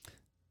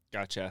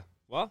 Gotcha.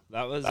 Well,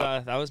 that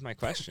was my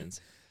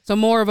questions. So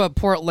more of a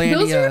Portlandia.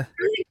 Those are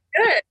really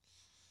good.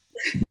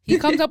 He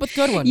comes up with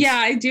good ones. Yeah,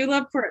 I do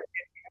love Portland.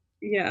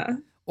 Yeah.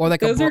 Or like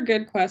those are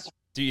good questions.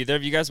 Do either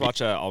of you guys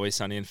watch Always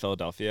Sunny in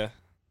Philadelphia?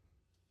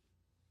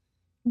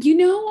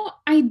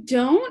 I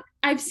don't.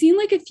 I've seen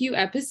like a few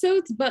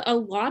episodes, but a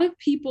lot of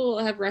people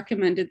have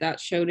recommended that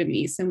show to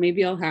me, so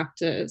maybe I'll have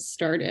to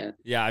start it.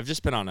 Yeah, I've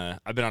been on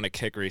a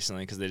kick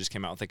recently because they just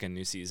came out with like a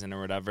new season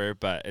or whatever.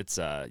 But it's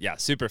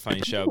super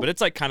funny show. But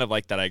it's like kind of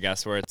like that, I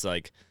guess, where it's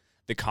like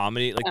the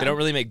comedy, like they don't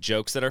really make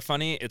jokes that are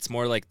funny. It's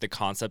more like the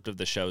concept of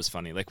the show is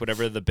funny. Like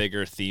whatever the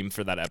bigger theme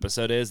for that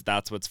episode is,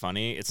 that's what's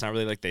funny. It's not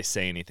really like they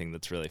say anything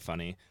that's really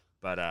funny.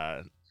 But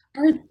are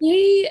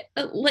they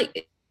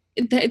like?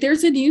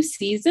 There's a new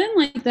season,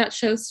 like that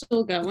show's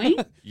still going?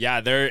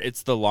 Yeah,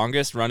 it's the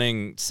longest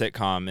running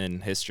sitcom in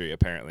history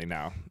apparently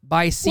now.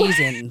 By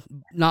season,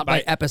 not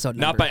by episode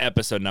number. Not by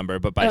episode number,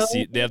 but by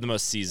they have the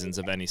most seasons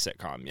of any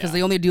sitcom. Because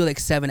they only do like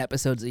 7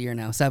 episodes a year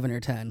now, 7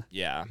 or 10.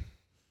 Yeah.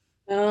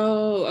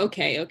 Oh,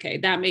 okay.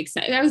 That makes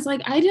sense. I was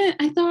like,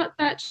 I thought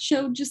that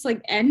show just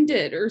like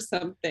ended or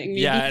something.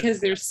 Maybe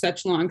because there's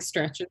such long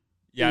stretches.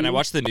 Yeah, and I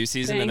watched the new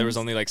season and there was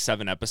only like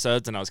 7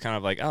 episodes and I was kind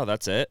of like, oh,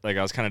 that's it. Like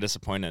I was kind of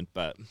disappointed,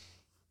 but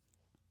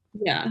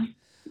yeah.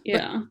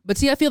 But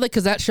see, I feel like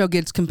because that show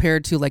gets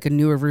compared to like a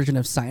newer version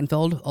of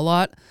Seinfeld a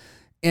lot.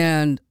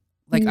 And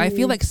like, I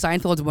feel like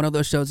Seinfeld is one of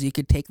those shows you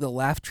could take the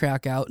laugh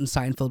track out and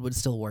Seinfeld would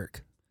still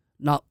work.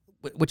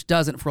 Which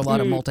doesn't for a lot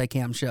of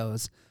multicam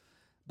shows.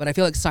 But I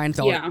feel like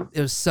Seinfeld,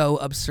 it was so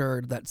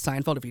absurd that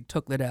Seinfeld, if you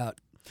took that out,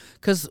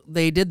 because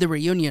they did the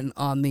reunion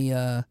on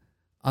the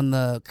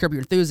Curb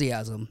Your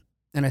Enthusiasm,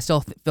 and I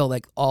still feel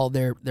like all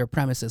their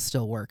premises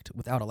still worked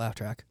without a laugh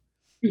track.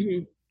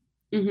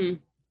 Mm-hmm. Mm-hmm.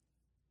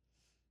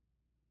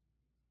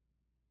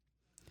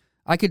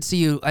 I could see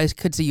you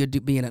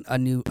being a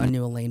new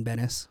Elaine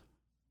Bennis.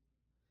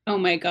 Oh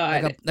my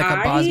God. Like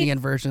a Bosnian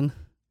version.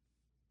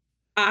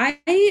 I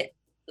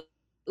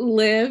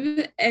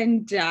live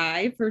and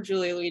die for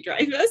Julia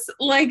Louis-Dreyfus.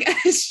 Like,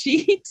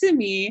 she to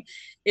me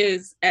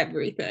is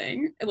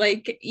everything.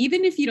 Like,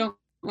 even if you don't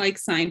like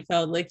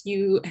Seinfeld, like,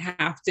 you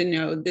have to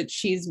know that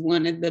she's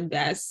one of the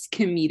best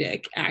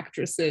comedic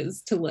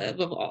actresses to live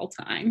of all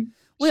time.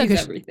 Well,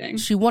 she's everything.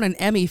 She won an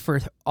Emmy for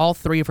all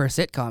three of her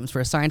sitcoms,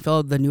 for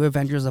Seinfeld, The New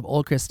Adventures of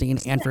Old Christine,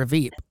 and for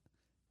Veep.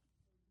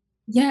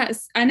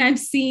 Yes, and I've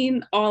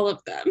seen all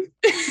of them.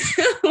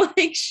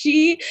 Like,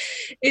 she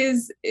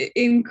is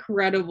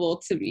incredible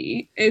to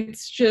me.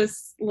 It's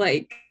just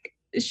like,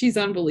 she's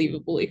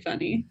unbelievably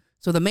funny.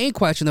 So the main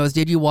question though is,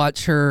 did you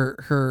watch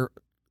her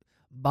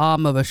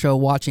bomb of a show,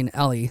 Watching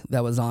Ellie,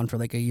 that was on for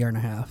like a year and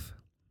a half?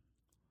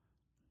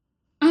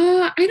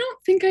 I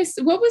don't think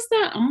what was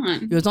that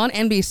on? It was on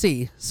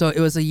NBC. So it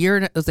was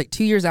it was like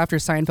 2 years after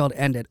Seinfeld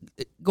ended.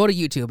 Go to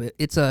YouTube.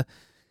 It's a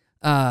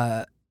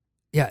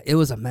it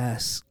was a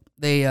mess.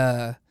 They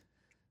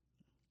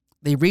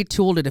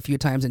retooled it a few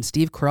times, and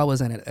Steve Carell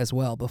was in it as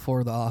well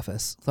before The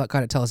Office. So that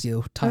kind of tells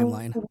you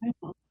timeline. Oh,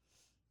 wow.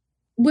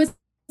 Was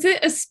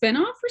it a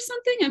spinoff or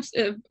something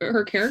of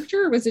her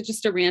character, or was it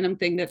just a random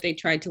thing that they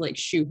tried to like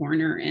shoehorn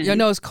her in? Yeah,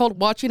 no, it's called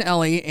Watching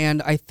Ellie,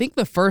 and I think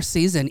the first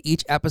season,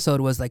 each episode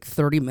was like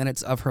 30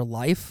 minutes of her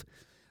life,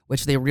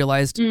 which they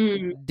realized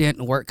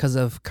didn't work because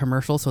of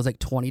commercials. So it was like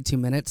 22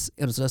 minutes.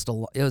 It was just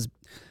it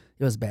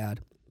was bad.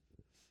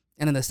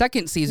 And in the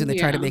second season, they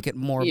tried to make it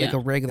more like a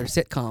regular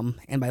sitcom,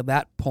 and by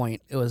that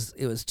point, it was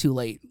too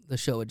late. The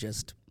show had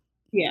just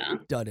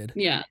dudded.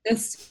 Yeah, a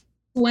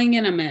swing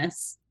and a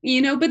miss,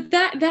 But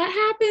that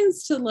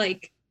happens to,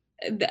 like,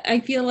 I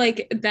feel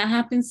like that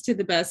happens to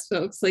the best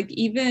folks. Like,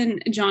 even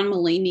John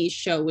Mulaney's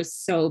show was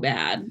so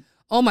bad.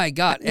 Oh my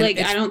God! And like,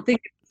 I don't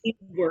think it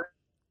worked.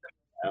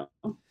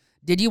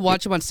 Did you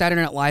watch him on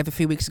Saturday Night Live a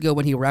few weeks ago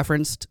when he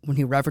referenced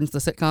the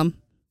sitcom?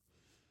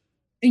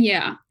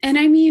 Yeah, and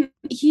I mean,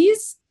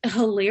 he's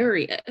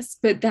hilarious,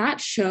 but that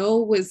show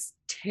was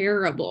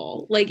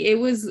terrible. Like, it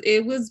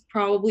was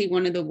probably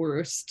one of the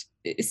worst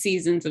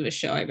seasons of a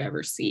show I've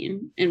ever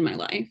seen in my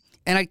life.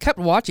 And I kept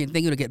watching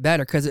thinking it would get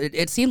better because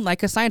it seemed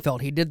like a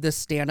Seinfeld. He did this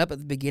stand-up at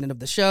the beginning of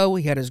the show.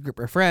 He had his group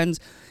of friends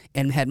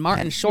and had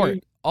Martin Short,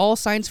 all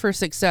signs for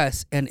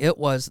success, and it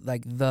was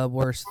like the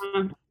worst.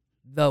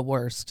 The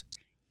worst.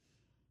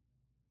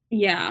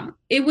 Yeah,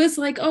 it was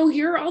like, oh,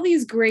 here are all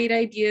these great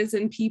ideas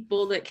and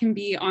people that can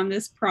be on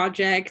this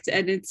project.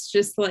 And it's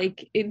just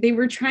like, they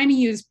were trying to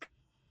use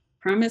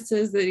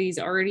premises that he's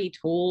already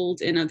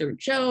told in other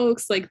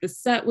jokes. Like, the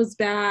set was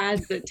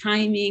bad, the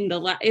timing,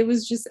 it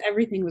was just,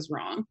 everything was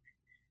wrong.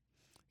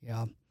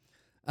 Yeah.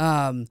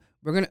 No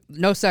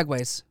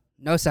segues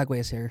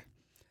here.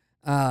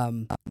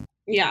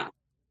 Yeah.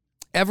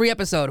 Every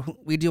episode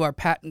we do our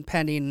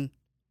patented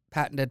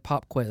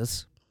pop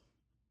quiz.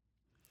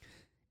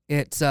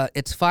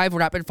 It's 5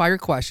 rapid fire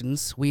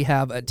questions. We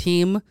have a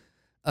team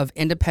of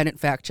independent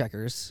fact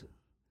checkers.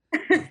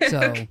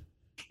 So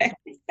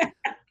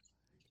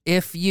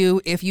if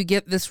you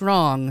get this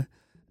wrong,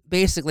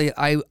 basically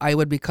I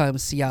would become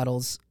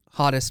Seattle's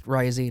hottest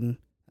rising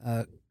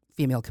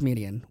female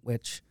comedian,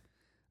 which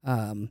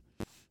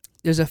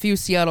there's a few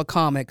Seattle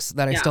comics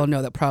that I still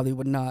know that probably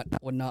would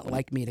not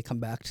like me to come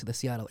back to the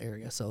Seattle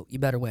area. So you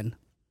better win.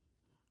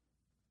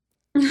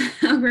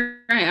 All right,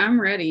 I'm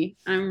ready.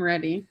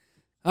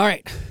 All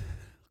right.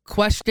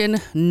 Question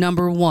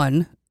number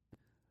 1.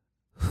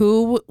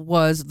 Who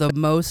was the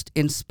most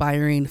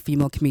inspiring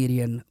female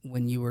comedian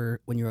when you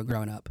were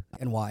growing up,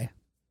 and why?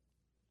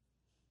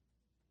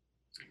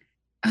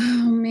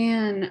 Oh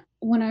man,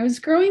 when I was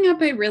growing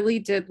up, I really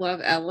did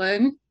love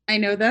Ellen. I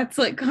know that's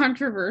like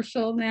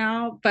controversial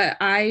now, but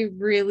I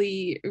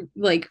really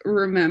like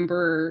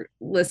remember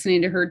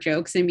listening to her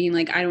jokes and being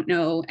like, I don't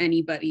know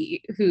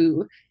anybody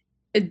who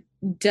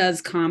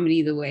does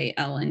comedy the way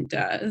Ellen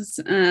does.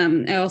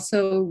 I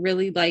also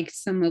really liked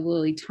some of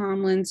Lily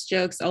Tomlin's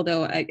jokes,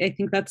 although I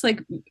think that's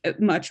like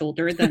much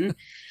older than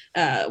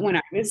when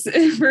I was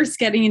first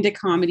getting into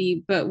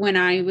comedy. But when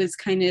I was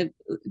kind of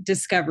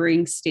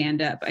discovering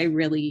stand-up, I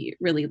really,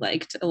 really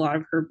liked a lot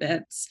of her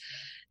bits.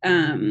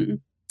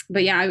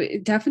 But yeah,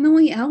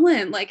 definitely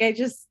Ellen. Like,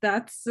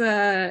 that's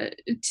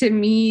to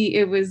me,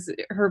 it was,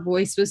 her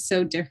voice was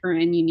so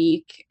different and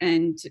unique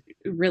and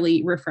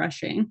really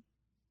refreshing.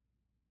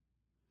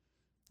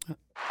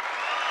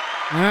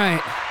 All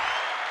right.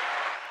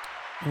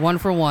 1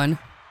 for 1.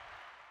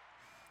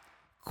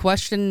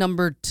 Question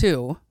number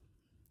 2.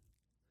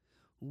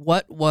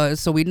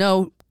 So we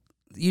know,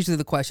 usually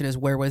the question is,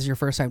 where was your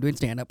first time doing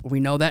stand-up?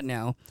 We know that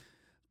now.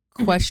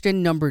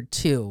 Question number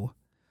 2.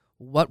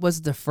 What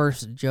was the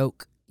first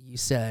joke you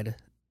said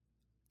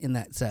in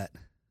that set?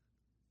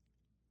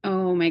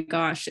 Oh my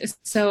gosh.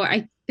 So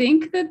I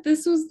think that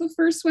this was the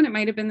first one. It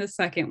might have been the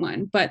second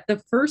one, but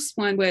the first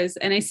one was,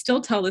 and I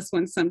still tell this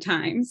one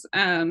sometimes.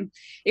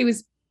 It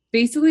was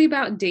basically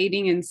about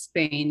dating in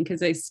Spain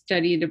because I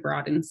studied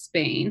abroad in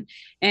Spain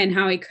and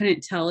how I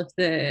couldn't tell if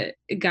the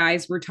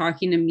guys were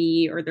talking to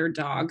me or their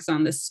dogs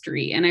on the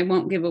street. And I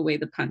won't give away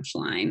the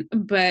punchline,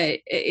 but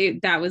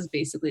that was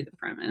basically the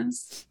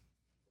premise.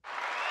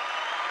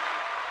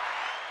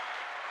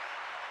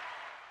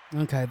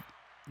 Okay,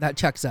 that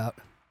checks out.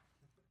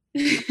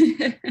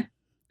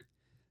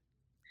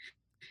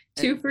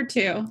 2 for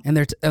 2. And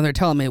they're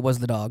telling me it was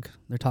the dog.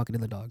 They're talking to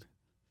the dog.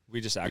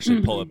 We just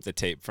actually pull up the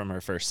tape from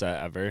her first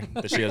set ever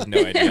that she has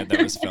no idea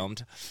that was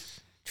filmed.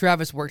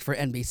 Travis worked for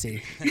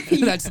NBC.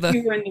 That's the.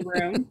 You were in the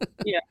room.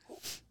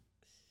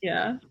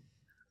 Yeah.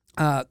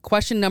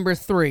 Question number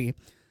 3: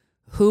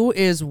 who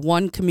is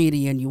one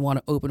comedian you want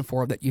to open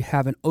for that you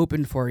haven't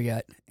opened for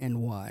yet,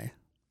 and why?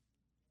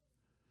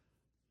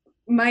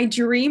 My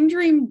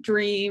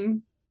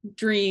dream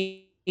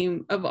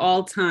of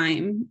all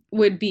time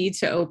would be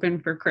to open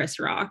for Chris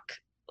Rock.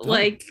 Oh.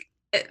 Like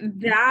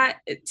that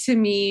to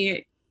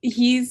me,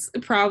 he's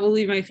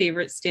probably my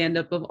favorite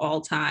stand-up of all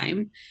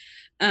time.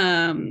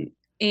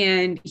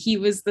 And he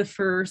was the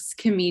first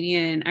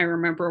comedian I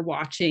remember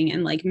watching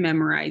and like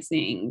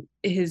memorizing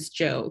his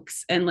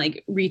jokes and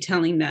like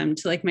retelling them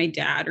to like my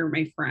dad or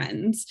my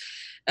friends.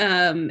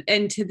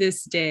 And to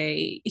this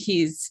day,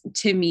 he's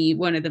to me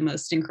one of the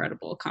most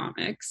incredible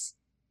comics.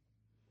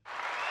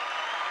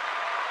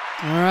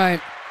 All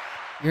right.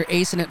 You're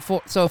acing it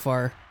so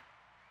far.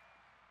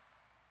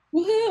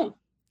 Woohoo!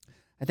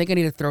 I think I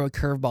need to throw a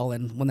curveball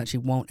in, one that she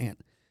won't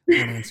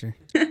answer.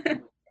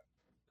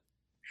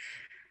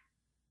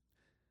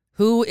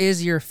 Who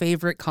is your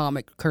favorite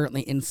comic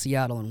currently in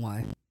Seattle and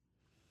why?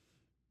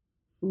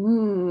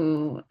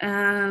 Ooh,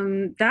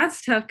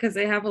 that's tough because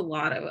I have a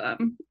lot of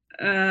them.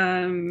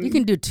 You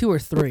can do 2 or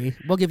 3.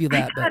 We'll give you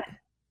that.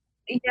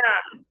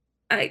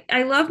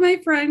 I love my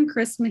friend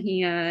Chris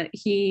Mejia.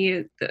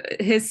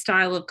 His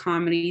style of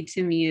comedy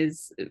to me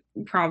is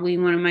probably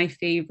one of my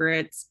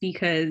favorites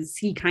because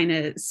he kind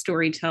of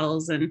story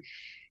tells and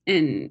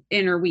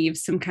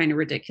interweaves some kind of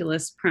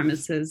ridiculous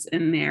premises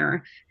in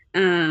there.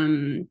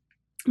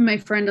 My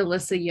friend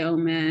Alyssa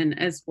Yeoman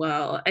as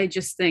well. I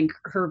just think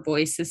her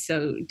voice is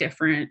so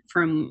different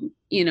from,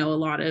 a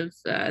lot of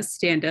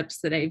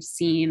stand-ups that I've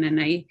seen. And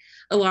a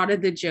lot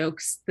of the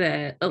jokes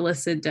that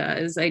Alyssa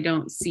does, I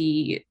don't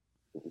see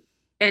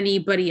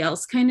anybody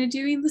else kind of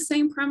doing the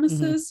same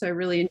premises. Mm-hmm. So I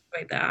really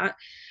enjoy that.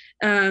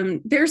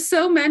 There's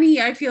so many,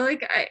 I feel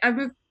like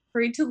I'm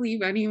afraid to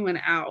leave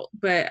anyone out,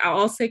 but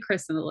I'll say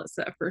Chris and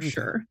Alyssa for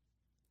sure.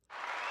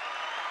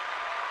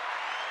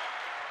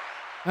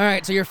 All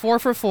right, so you're 4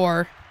 for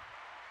 4.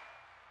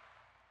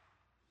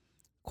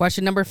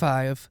 Question number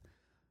 5.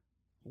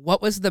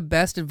 What was the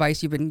best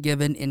advice you've been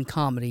given in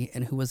comedy,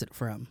 and who was it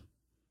from?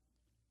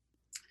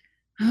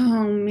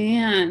 Oh,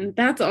 man,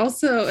 that's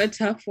also a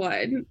tough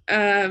one.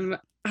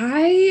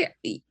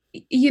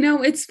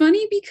 It's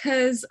funny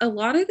because a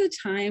lot of the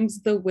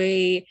times the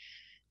way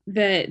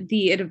that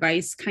the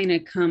advice kind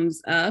of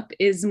comes up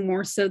is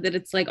more so that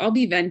it's like I'll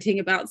be venting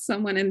about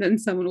someone and then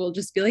someone will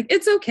just be like,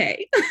 it's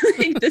okay.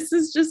 Like, this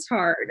is just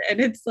hard.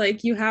 And it's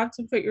like you have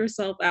to put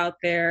yourself out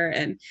there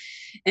and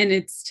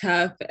it's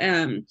tough.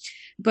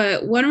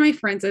 But one of my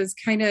friends, I was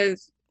kind of,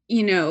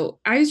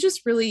 I was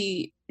just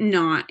really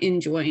not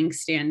enjoying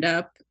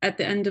stand-up at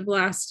the end of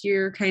last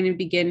year, kind of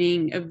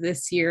beginning of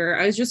this year.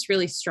 I was just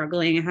really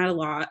struggling. I had a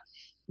lot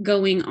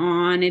going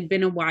on. It'd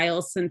been a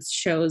while since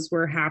shows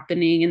were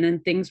happening and then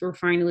things were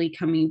finally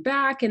coming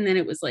back. And then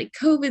it was like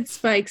COVID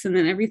spikes and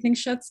then everything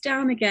shuts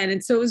down again.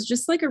 And so it was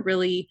just like a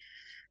really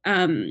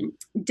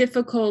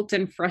difficult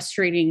and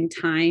frustrating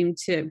time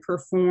to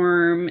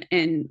perform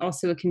and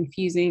also a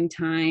confusing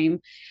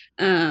time.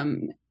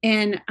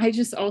 And I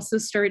just also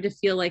started to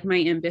feel like my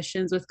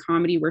ambitions with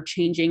comedy were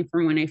changing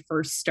from when I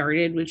first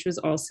started, which was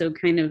also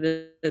kind of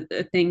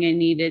the thing I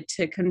needed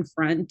to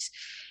confront.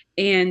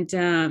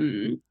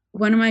 And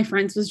one of my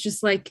friends was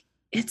just like,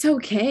 it's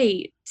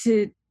okay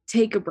to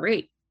take a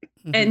break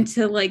and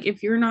to like,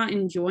 if you're not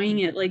enjoying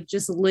it, like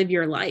just live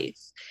your life.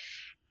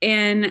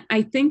 And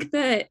I think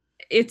that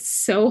it's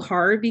so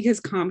hard because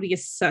comedy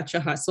is such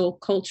a hustle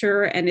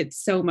culture and it's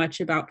so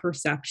much about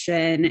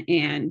perception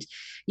and,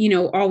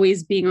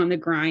 always being on the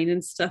grind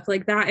and stuff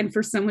like that. And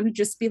for someone to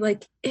just be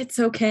like, it's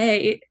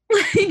okay.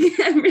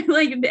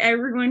 Like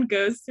everyone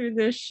goes through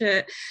this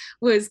shit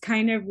was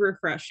kind of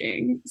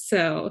refreshing.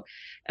 So,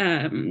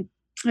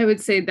 I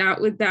would say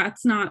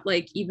that's not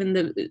like even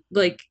the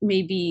like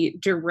maybe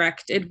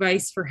direct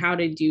advice for how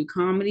to do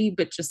comedy,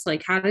 but just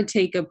like how to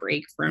take a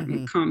break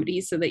from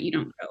comedy so that you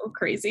don't go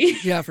crazy.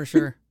 Yeah, for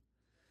sure.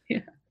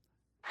 Yeah.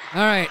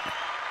 All right.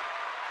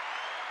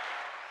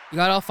 You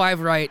got all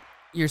 5 right.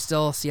 You're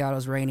still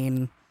Seattle's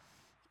reigning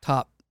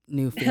top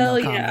new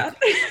female comic.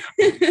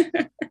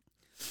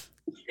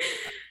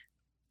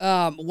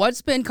 Yeah.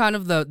 What's been kind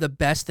of the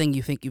best thing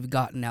you think you've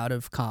gotten out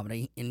of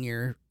comedy in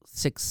your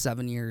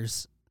 6-7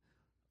 years?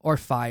 Or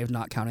 5,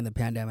 not counting the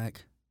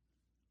pandemic?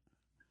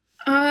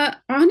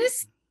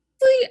 Honestly,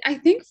 I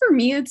think for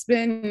me it's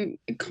been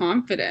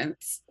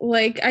confidence.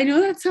 Like I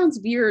know that sounds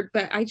weird,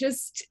 but I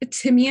just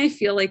to me I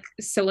feel like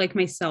so like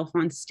myself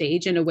on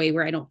stage in a way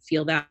where I don't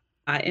feel that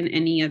in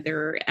any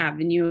other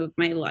avenue of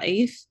my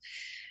life.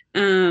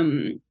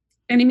 Um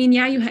and I mean,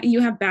 yeah, you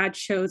have bad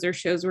shows or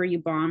shows where you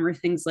bomb or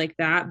things like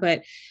that,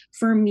 but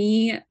for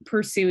me,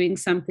 pursuing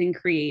something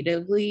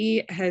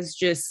creatively has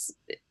just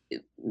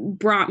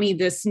brought me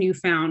this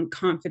newfound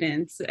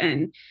confidence,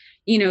 and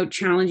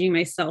challenging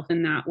myself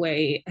in that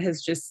way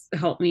has just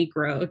helped me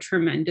grow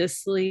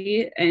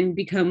tremendously and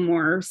become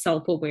more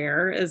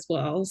self-aware as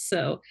well.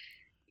 So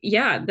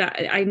yeah,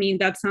 that I mean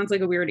that sounds like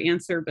a weird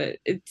answer, but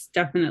it's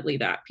definitely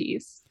that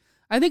piece.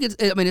 I think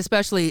I mean,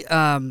 especially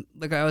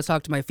like I always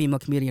talk to my female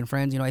comedian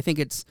friends. I think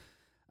it's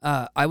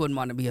I wouldn't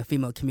want to be a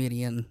female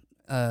comedian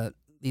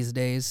these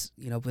days.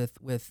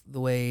 With the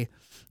way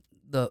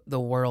the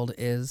world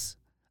is.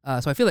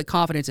 So I feel like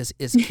confidence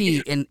is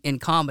key in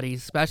comedy,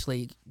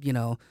 especially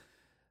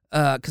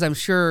because I'm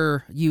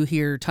sure you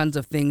hear tons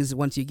of things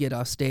once you get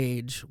off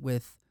stage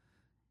with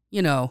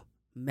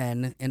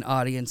men and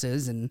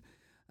audiences, and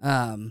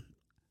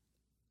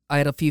I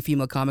had a few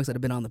female comics that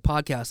have been on the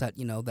podcast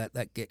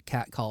that get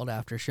catcalled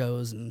after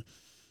shows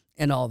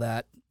and all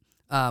that,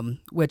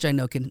 which I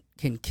know can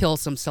kill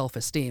some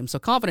self-esteem. So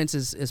confidence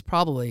is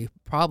probably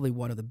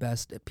one of the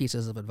best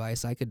pieces of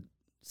advice I could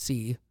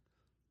see.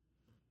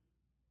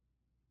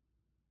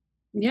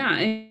 Yeah,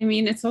 I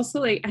mean, it's also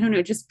like, I don't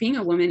know, just being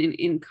a woman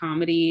in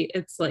comedy,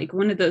 it's like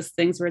one of those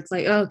things where it's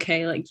like,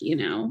 okay, like,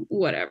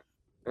 whatever.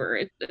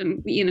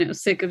 And,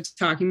 sick of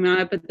talking about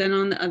it. But then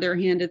on the other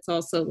hand, it's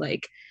also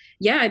like,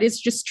 yeah, it is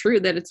just true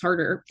that it's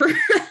harder for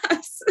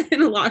us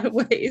in a lot of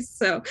ways.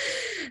 So,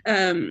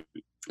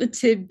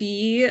 to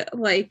be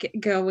like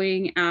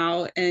going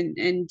out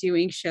and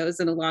doing shows,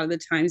 and a lot of the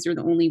times you're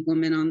the only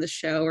woman on the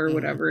show or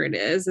whatever it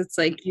is, it's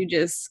like you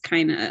just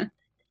kind of,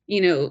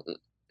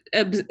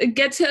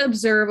 get to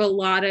observe a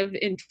lot of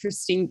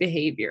interesting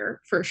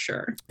behavior for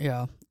sure.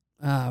 Yeah,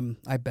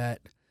 I bet.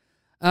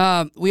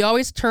 We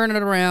always turn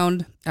it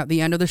around at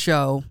the end of the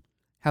show,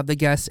 have the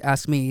guests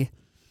ask me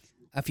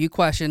a few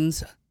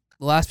questions.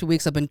 The last few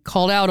weeks I've been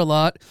called out a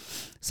lot,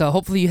 so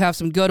hopefully you have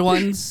some good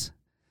ones.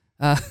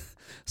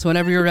 So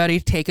whenever you're ready,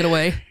 take it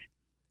away.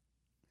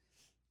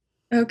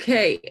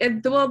 Okay.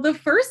 Well, the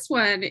first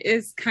one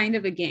is kind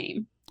of a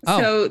game. Oh.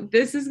 So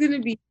this is going to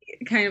be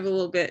kind of a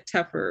little bit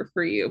tougher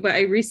for you, but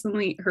I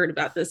recently heard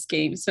about this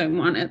game, so I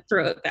want to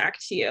throw it back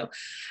to you.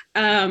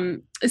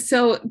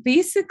 So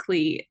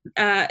basically,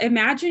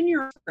 imagine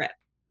you're a trip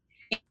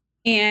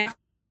and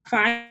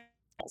 5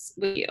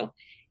 with you.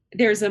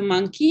 There's a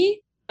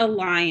monkey, a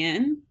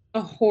lion,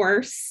 a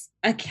horse,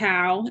 a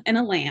cow, and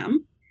a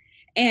lamb.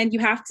 And you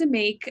have to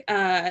make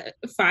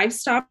 5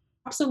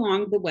 stops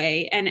along the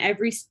way. And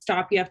every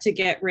stop you have to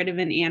get rid of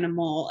an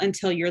animal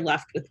until you're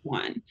left with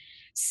one.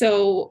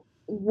 So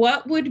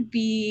what would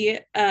be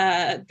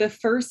the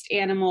first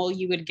animal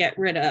you would get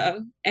rid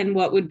of? And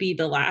what would be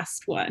the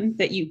last one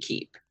that you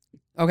keep?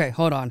 Okay,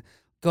 hold on.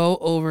 Go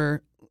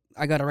over.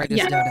 I got to write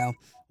this down now.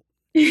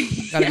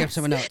 Got to get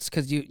some notes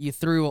because you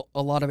threw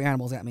a lot of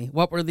animals at me.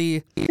 What were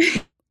the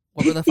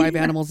 5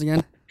 animals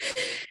again?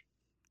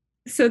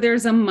 So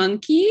there's a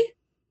monkey,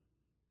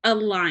 a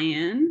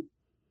lion,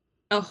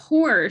 a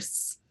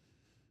horse,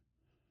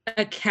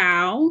 a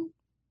cow,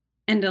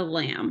 and a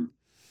lamb.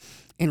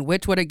 And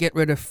which would I get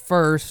rid of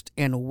first,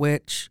 and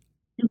which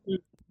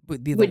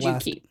would be the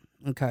last? You keep?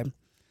 Okay.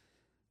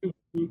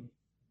 Mm-hmm.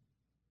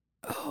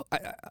 Oh,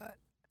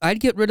 I'd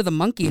get rid of the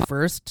monkey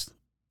first.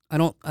 I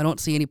don't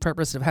see any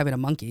purpose of having a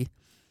monkey.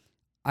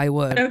 I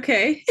would.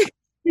 Okay.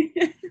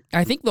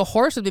 I think the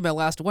horse would be my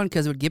last one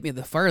because it would get me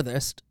the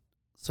furthest.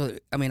 So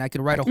I mean, I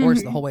could ride a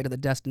horse the whole way to the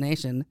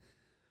destination.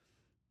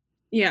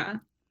 Yeah.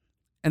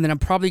 And then I'm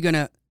probably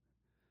gonna,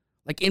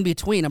 like in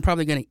between, I'm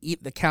probably gonna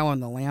eat the cow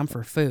and the lamb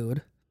for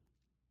food.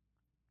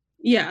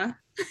 Yeah.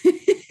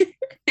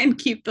 And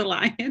keep the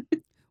lion.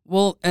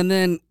 Well, and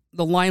then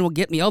the lion will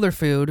get me other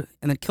food,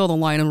 and then kill the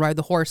lion and ride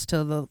the horse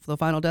to the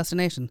final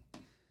destination.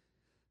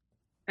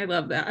 I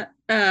love that.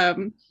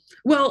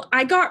 Well,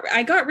 I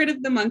got rid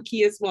of the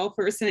monkey as well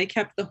first, and I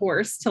kept the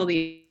horse till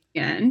the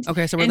end.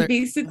 Okay, so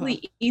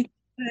basically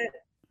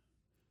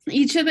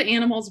each of the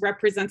animals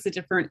represents a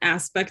different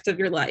aspect of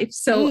your life.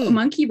 So a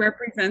monkey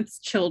represents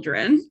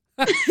children.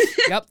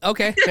 Yep.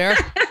 Okay. Fair.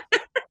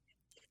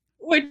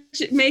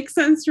 Which makes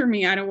sense for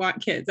me. I don't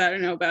want kids. I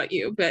don't know about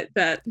you, but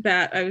that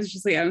I was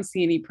just like, I don't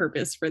see any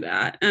purpose for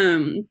that.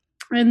 And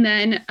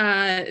then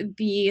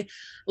the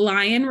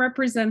lion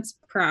represents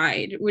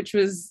pride, which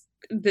was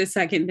the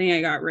second thing I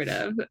got rid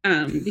of,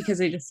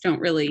 because I just don't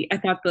really, I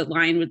thought the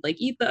lion would like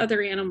eat the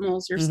other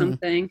animals or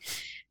something.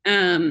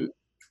 The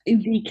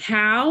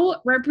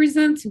cow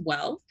represents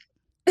wealth.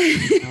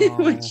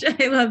 Which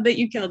I love that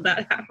you killed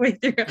that halfway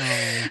through.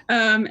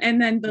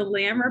 And then the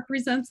lamb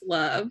represents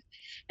love.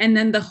 And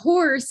then the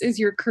horse is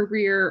your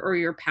career or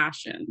your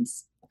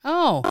passions.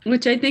 Oh.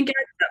 Which I think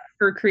adds up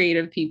for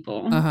creative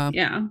people.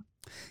 Yeah.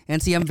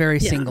 And see, I'm very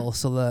single,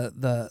 so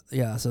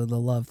so the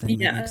love thing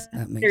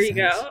that makes there you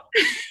sense. go.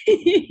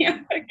 Yeah,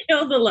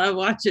 kill the love,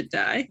 watch it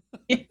die.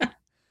 Yeah.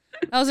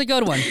 That was a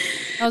good one.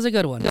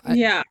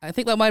 I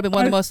think that might have been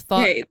one of the most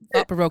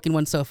thought-provoking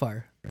ones so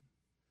far.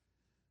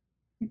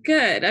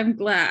 Good. I'm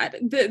glad.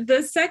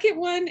 The second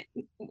one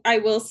I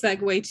will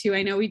segue to.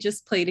 I know we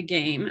just played a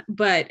game,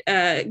 but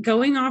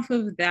going off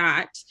of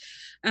that,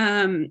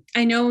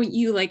 I know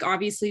you like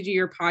obviously do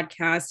your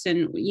podcast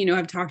and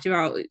have talked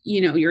about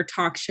your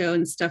talk show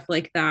and stuff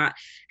like that.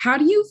 How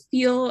do you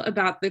feel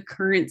about the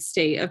current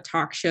state of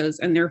talk shows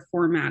and their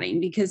formatting?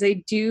 Because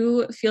I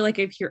do feel like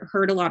I've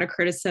heard a lot of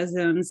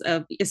criticisms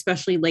of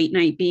especially late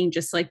night being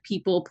just like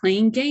people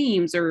playing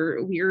games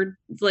or weird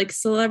like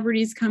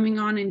celebrities coming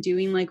on and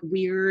doing like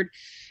weird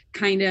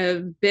kind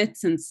of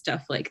bits and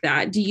stuff like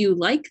that. Do you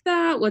like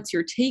that? What's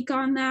your take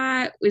on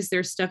that? Is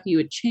there stuff you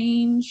would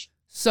change?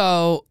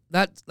 So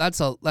that's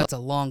a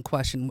long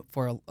question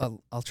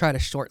I'll try to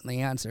shorten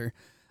the answer.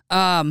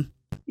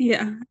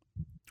 Yeah.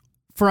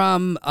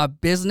 From a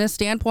business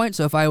standpoint,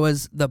 so if I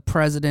was the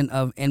president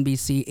of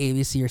NBC,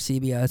 ABC, or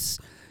CBS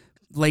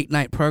late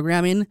night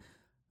programming,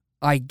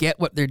 I get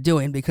what they're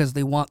doing because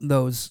they want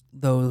those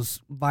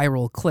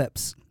viral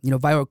clips.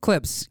 Viral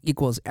clips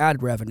equals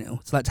ad revenue,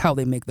 so that's how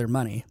they make their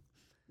money.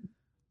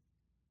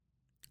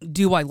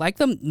 Do I like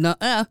them? No.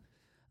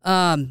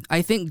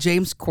 I think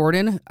James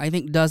Corden,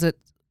 does it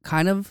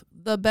kind of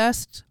the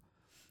best.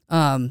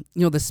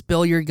 The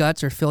spill your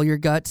guts or fill your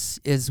guts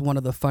is one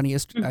of the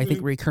funniest, I think,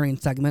 recurring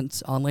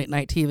segments on late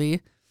night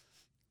TV.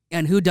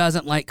 And who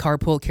doesn't like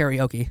carpool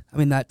karaoke? I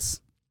mean, that's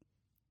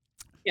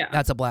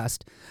a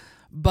blast.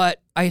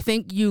 But I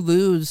think you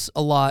lose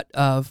a lot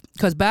of,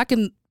 because back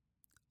in,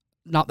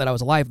 not that I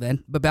was alive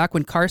then, but back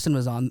when Carson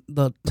was on,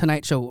 the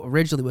Tonight Show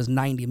originally was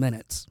 90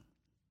 minutes.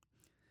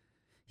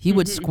 He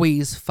would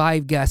squeeze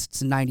 5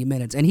 guests in 90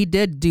 minutes. And he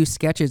did do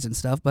sketches and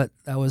stuff, but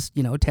that was,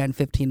 10,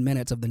 15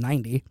 minutes of the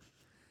 90.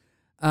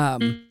 I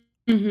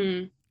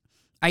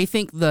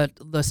think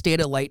the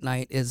state of late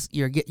night is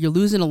you're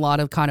losing a lot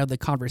of kind of the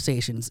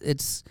conversations.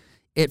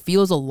 It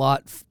feels a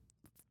lot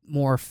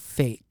more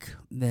fake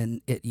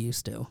than it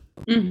used to.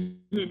 And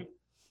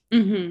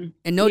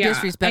no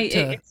disrespect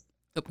to...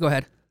 go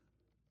ahead.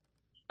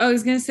 I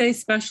was going to say,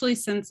 especially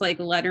since like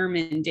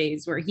Letterman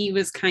days where he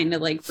was kind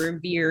of like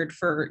revered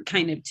for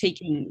kind of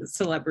taking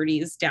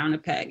celebrities down a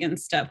peg and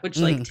stuff, which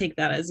like take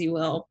that as you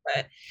will,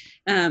 but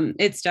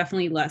it's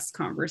definitely less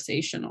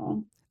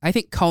conversational. I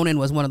think Conan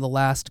was one of the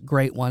last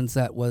great ones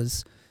that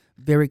was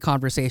very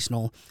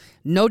conversational.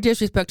 No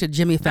disrespect to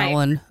Jimmy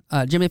Fallon.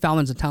 Jimmy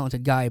Fallon's a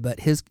talented guy, but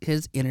his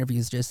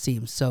interviews just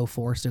seem so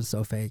forced and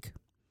so fake.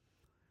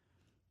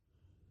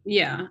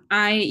 Yeah,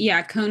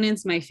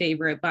 Conan's my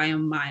favorite by a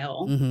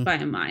mile,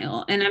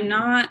 And I'm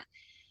not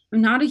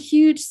a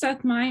huge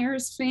Seth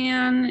Meyers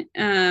fan,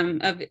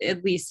 of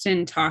at least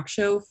in talk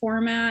show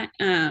format.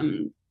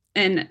 And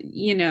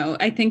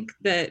I think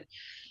that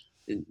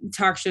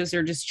talk shows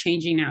are just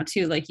changing now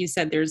too. Like you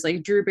said, there's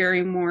like Drew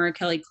Barrymore,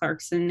 Kelly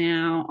Clarkson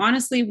now.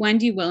 Honestly,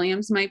 Wendy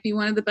Williams might be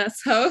one of the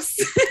best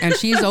hosts. And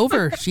she's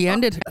over.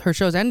 Her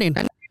show's ending.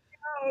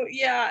 Oh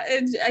yeah,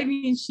 and I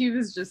mean she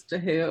was just a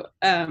hoot.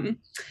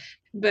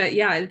 But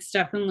yeah, it's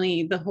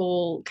definitely the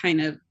whole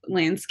kind of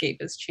landscape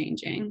is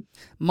changing.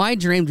 My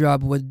dream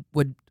job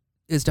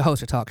is to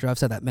host a talk show. I've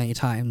said that many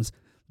times,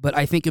 but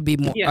I think it'd be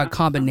more a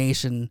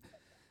combination.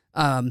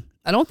 I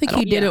don't think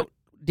he did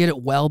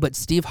it well, but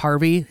Steve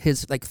Harvey,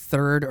 his like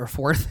 3rd or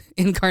 4th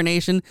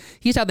incarnation,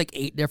 he's had like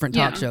 8 different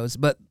talk shows.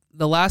 But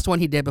the last one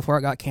he did before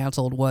it got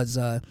canceled was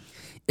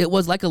it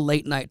was like a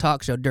late night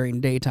talk show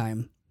during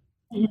daytime.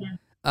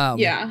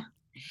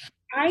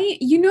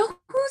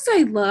 Whose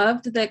I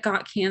loved that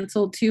got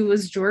canceled too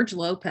was George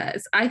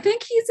Lopez. I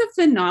think he's a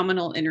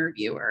phenomenal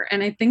interviewer,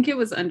 and I think it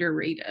was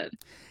underrated.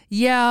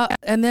 Yeah,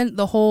 and then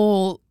the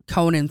whole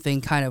Conan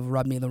thing kind of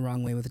rubbed me the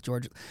wrong way with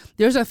George.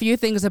 There's a few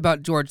things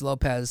about George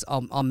Lopez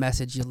I'll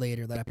message you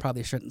later that I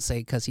probably shouldn't say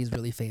because he's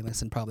really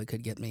famous and probably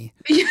could get me.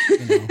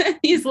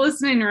 He's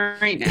listening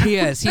right now. He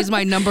is. He's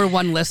my number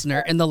 1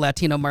 listener in the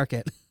Latino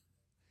market.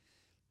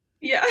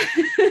 Yeah.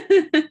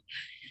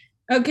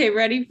 Okay,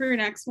 ready for your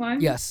next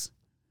one? Yes.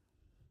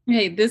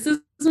 Hey, this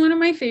is one of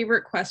my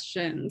favorite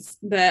questions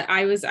that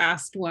I was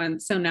asked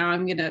once, so now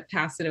I'm going to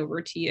pass it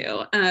over to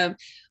you.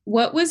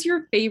 What was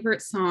your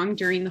favorite song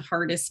during the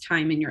hardest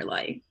time in your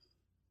life?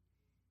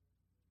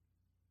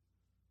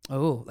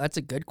 Oh, that's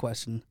a good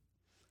question.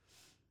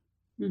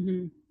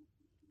 Since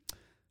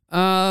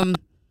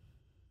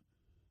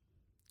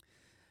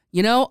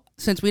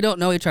we don't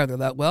know each other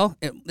that well,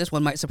 this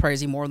one might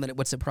surprise you more than it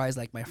would surprise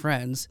like my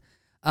friends.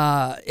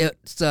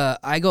 It's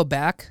I Go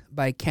Back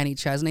by Kenny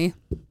Chesney.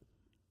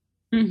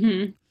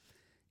 I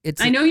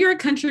know you're a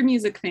country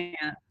music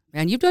fan.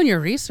 Man, you've done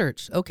your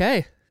research.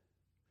 Okay.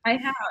 I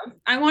have.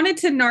 I wanted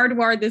to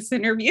Nardwuar this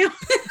interview.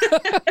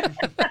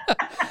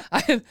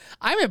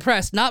 I'm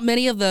impressed. Not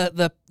many of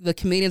the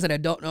comedians that I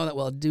don't know that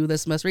well do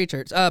this much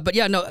research. But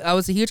yeah, no, I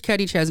was a huge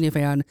Kenny Chesney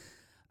fan.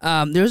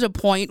 There was a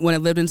point when I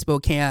lived in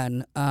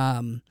Spokane.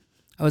 I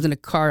I was in a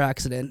car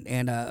accident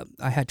and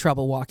I had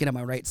trouble walking on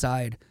my right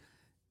side.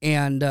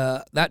 And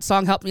that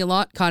song helped me a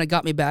lot, kind of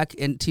got me back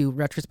into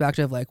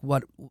retrospective, like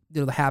what,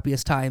 the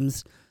happiest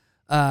times,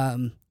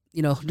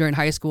 during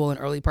high school and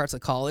early parts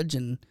of college.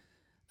 And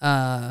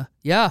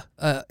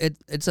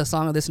it's a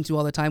song I listen to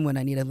all the time when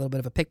I need a little bit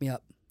of a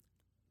pick-me-up.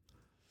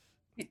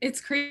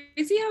 It's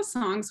crazy how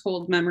songs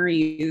hold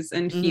memories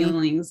and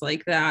feelings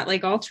like that.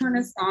 Like I'll turn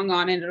a song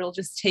on and it'll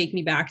just take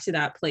me back to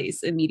that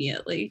place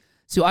immediately.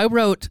 So I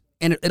wrote,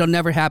 and it'll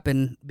never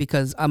happen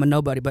because I'm a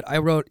nobody, but I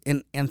wrote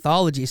an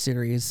anthology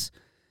series.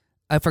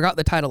 I forgot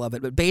the title of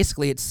it, but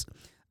basically it's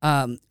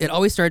it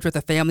always starts with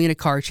a family in a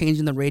car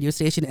changing the radio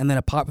station, and then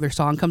a popular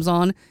song comes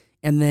on,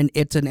 and then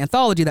it's an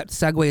anthology that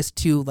segues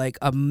to like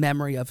a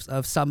memory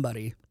of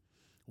somebody.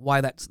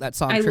 Why that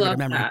song triggered a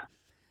memory. That.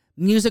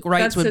 Music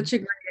rights That's such a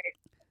great.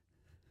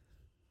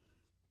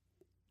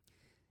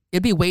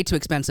 It'd be way too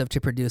expensive to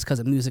produce because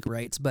of music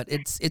rights, but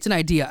it's an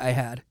idea I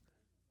had.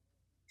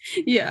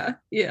 Yeah.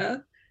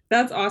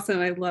 That's awesome.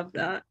 I love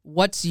that.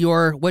 What's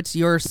your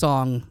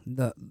song?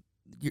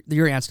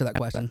 Your answer to that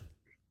question.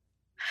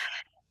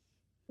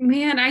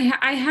 Man,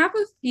 I have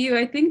a few.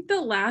 I think the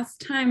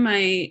last time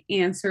I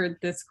answered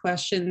this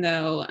question,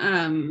 though,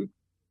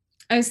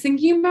 I was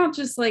thinking about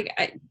just like,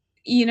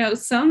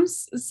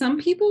 some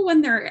people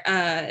when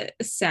they're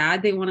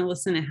sad, they want to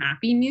listen to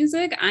happy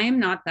music. I am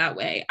not that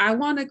way. I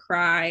want to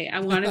cry. I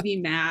want to be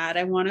mad.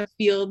 I want to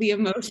feel the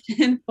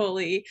emotion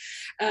fully.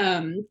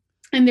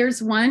 And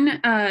there's one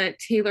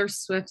Taylor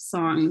Swift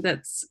song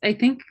that's I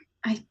think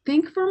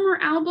from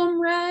her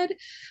album Red,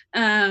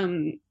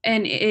 and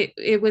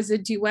it was a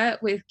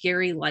duet with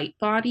Gary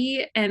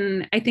Lightbody,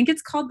 and I think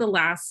it's called The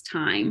Last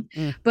Time.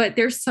 But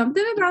there's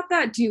something about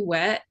that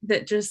duet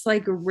that just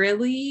like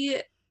really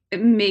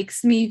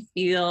makes me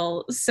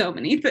feel so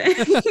many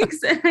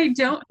things, and I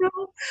don't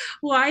know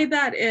why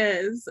that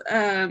is.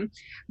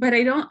 But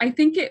I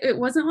think it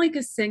wasn't like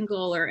a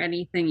single or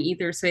anything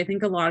either, so I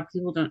think a lot of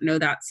people don't know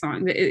that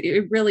song, but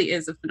it really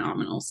is a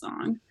phenomenal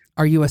song.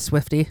 Are you a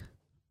Swiftie?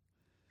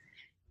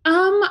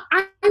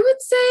 I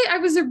would say I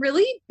was a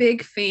really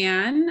big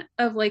fan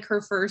of like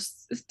her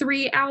first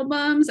 3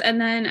 albums, and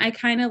then I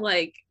kind of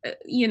like,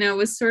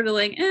 was sort of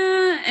like,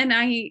 and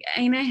I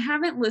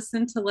haven't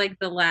listened to like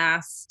the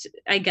last,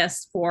 I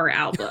guess, 4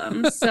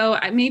 albums. So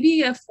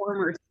maybe a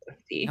former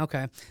Swiftie.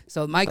 Okay.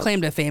 So my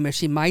claim to fame is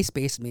she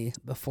MySpaced me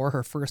before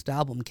her first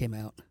album came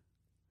out.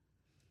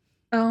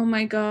 Oh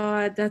my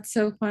God. That's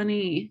so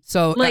funny.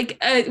 So like,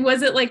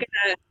 was it like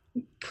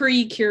a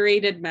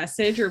pre-curated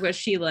message, or was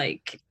she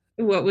like,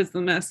 what was the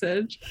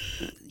message?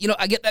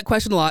 I get that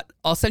question a lot.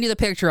 I'll send you the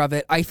picture of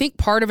it. I think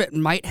part of it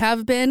might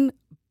have been,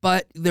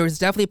 but there was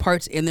definitely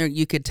parts in there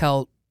you could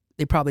tell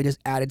they probably just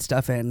added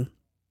stuff in.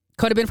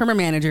 Could have been from her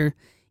manager.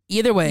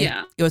 Either way,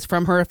 It was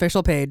from her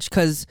official page,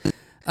 because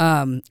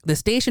the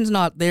station's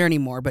not there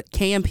anymore, but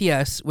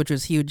KMPS, which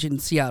was huge in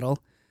Seattle,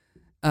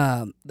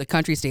 the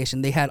country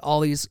station, they had all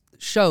these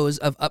shows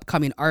of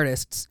upcoming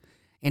artists,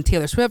 and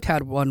Taylor Swift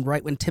had one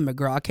right when Tim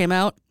McGraw came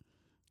out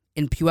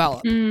in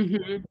Puyallup.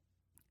 Mm-hmm.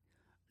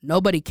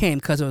 Nobody came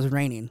because it was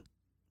raining.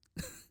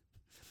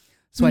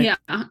 So I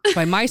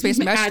MySpace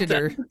messaged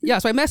her. Yeah,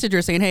 so I messaged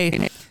her saying,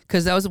 hey,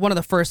 because that was one of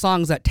the first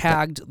songs that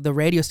tagged the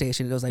radio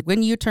station. It was like,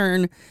 when you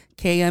turn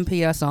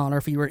KMPS on, or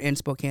if you were in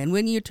Spokane,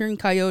 when you turn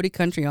Coyote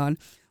Country on,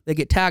 they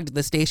get tagged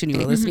the station you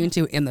were listening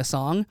to in the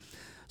song.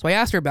 So I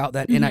asked her about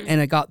that, and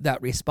I got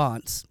that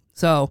response.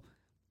 So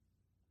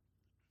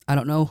I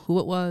don't know who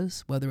it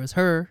was, whether it was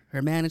her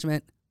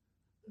management.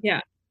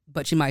 Yeah.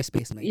 But she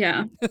MySpaced me.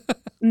 Yeah.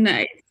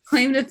 Nice.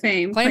 Claim to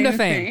fame. Claim to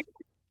fame.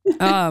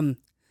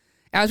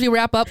 As we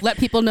wrap up, let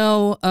people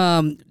know,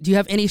 do you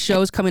have any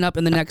shows coming up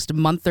in the next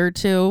month or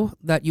two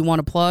that you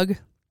want to plug?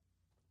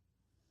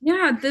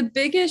 Yeah, the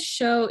biggest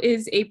show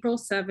is April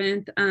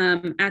 7th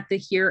at the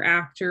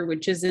Hereafter,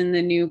 which is in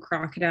the new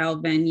Crocodile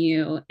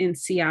venue in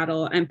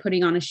Seattle. I'm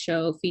putting on a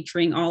show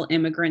featuring all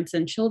immigrants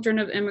and children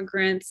of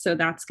immigrants. So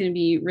that's going to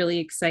be really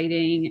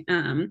exciting.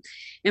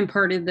 And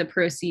part of the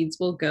proceeds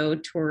will go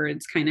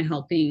towards kind of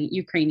helping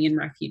Ukrainian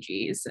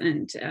refugees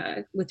and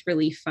with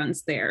relief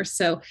funds there.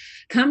 So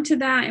come to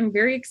that. I'm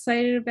very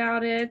excited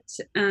about it.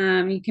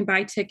 You can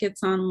buy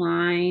tickets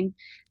online.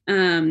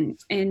 And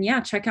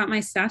check out my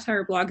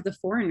satire blog, The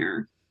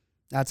Foreigner.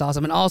 That's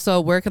awesome. And also,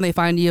 where can they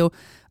find you?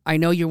 I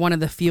know you're one of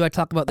the few. I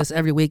talk about this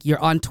every week. You're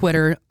on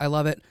Twitter. I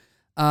love it.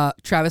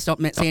 Travis, don't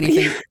say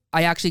anything.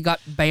 I actually got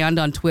banned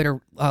on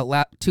Twitter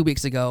 2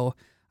 weeks ago.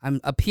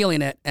 I'm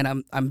appealing it,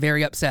 and I'm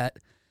very upset.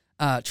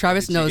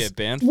 Travis knows.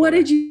 What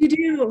did you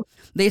do?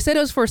 They said it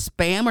was for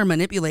spam or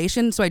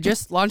manipulation, so I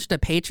just launched a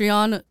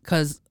Patreon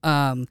because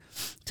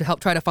to help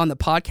try to fund the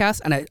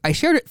podcast, and I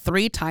shared it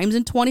 3 times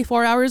in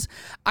 24 hours.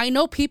 I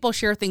know people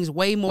share things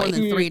way more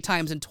than 3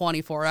 times in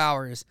 24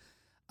 hours,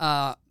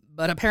 but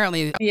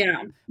apparently,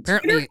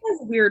 Twitter has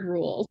weird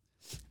rules.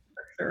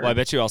 Well, I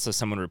bet you also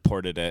someone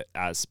reported it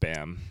as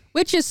spam,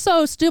 which is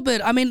so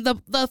stupid. I mean,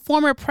 the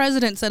former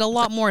president said a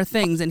lot more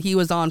things, and he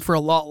was on for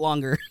a lot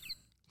longer.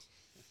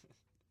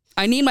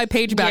 I need my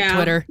page back, Yeah.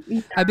 Twitter.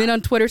 Yeah. I've been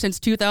on Twitter since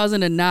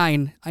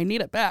 2009. I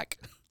need it back.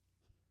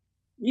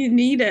 You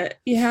need it.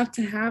 You have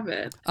to have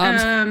it.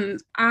 I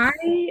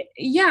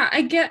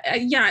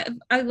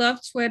love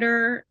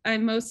Twitter.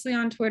 I'm mostly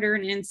on Twitter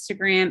and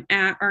Instagram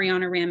at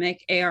Ariana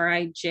Ramic,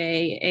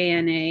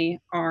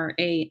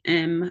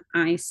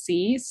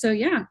 AriJanaRamic. So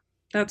yeah,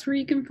 that's where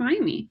you can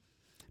find me.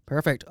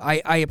 Perfect.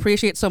 I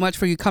appreciate so much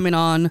for you coming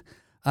on.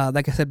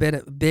 Like I said, been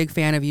a big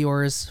fan of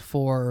yours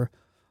for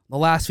the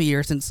last few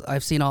years since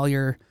I've seen all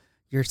your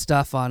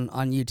stuff on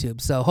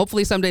YouTube. So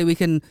hopefully someday we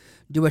can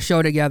do a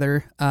show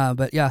together.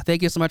 But yeah,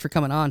 thank you so much for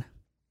coming on.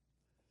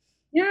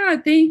 Yeah,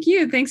 thank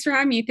you. Thanks for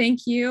having me.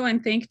 Thank you.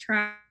 And thank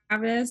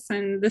Travis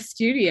and the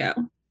studio.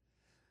 All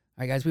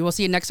right, guys, we will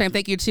see you next time.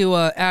 Thank you to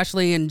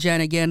Ashley and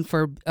Jen again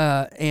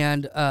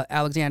and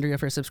Alexandria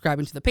for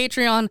subscribing to the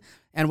Patreon.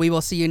 And we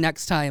will see you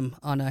next time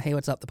on Hey,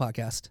 What's Up, the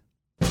podcast.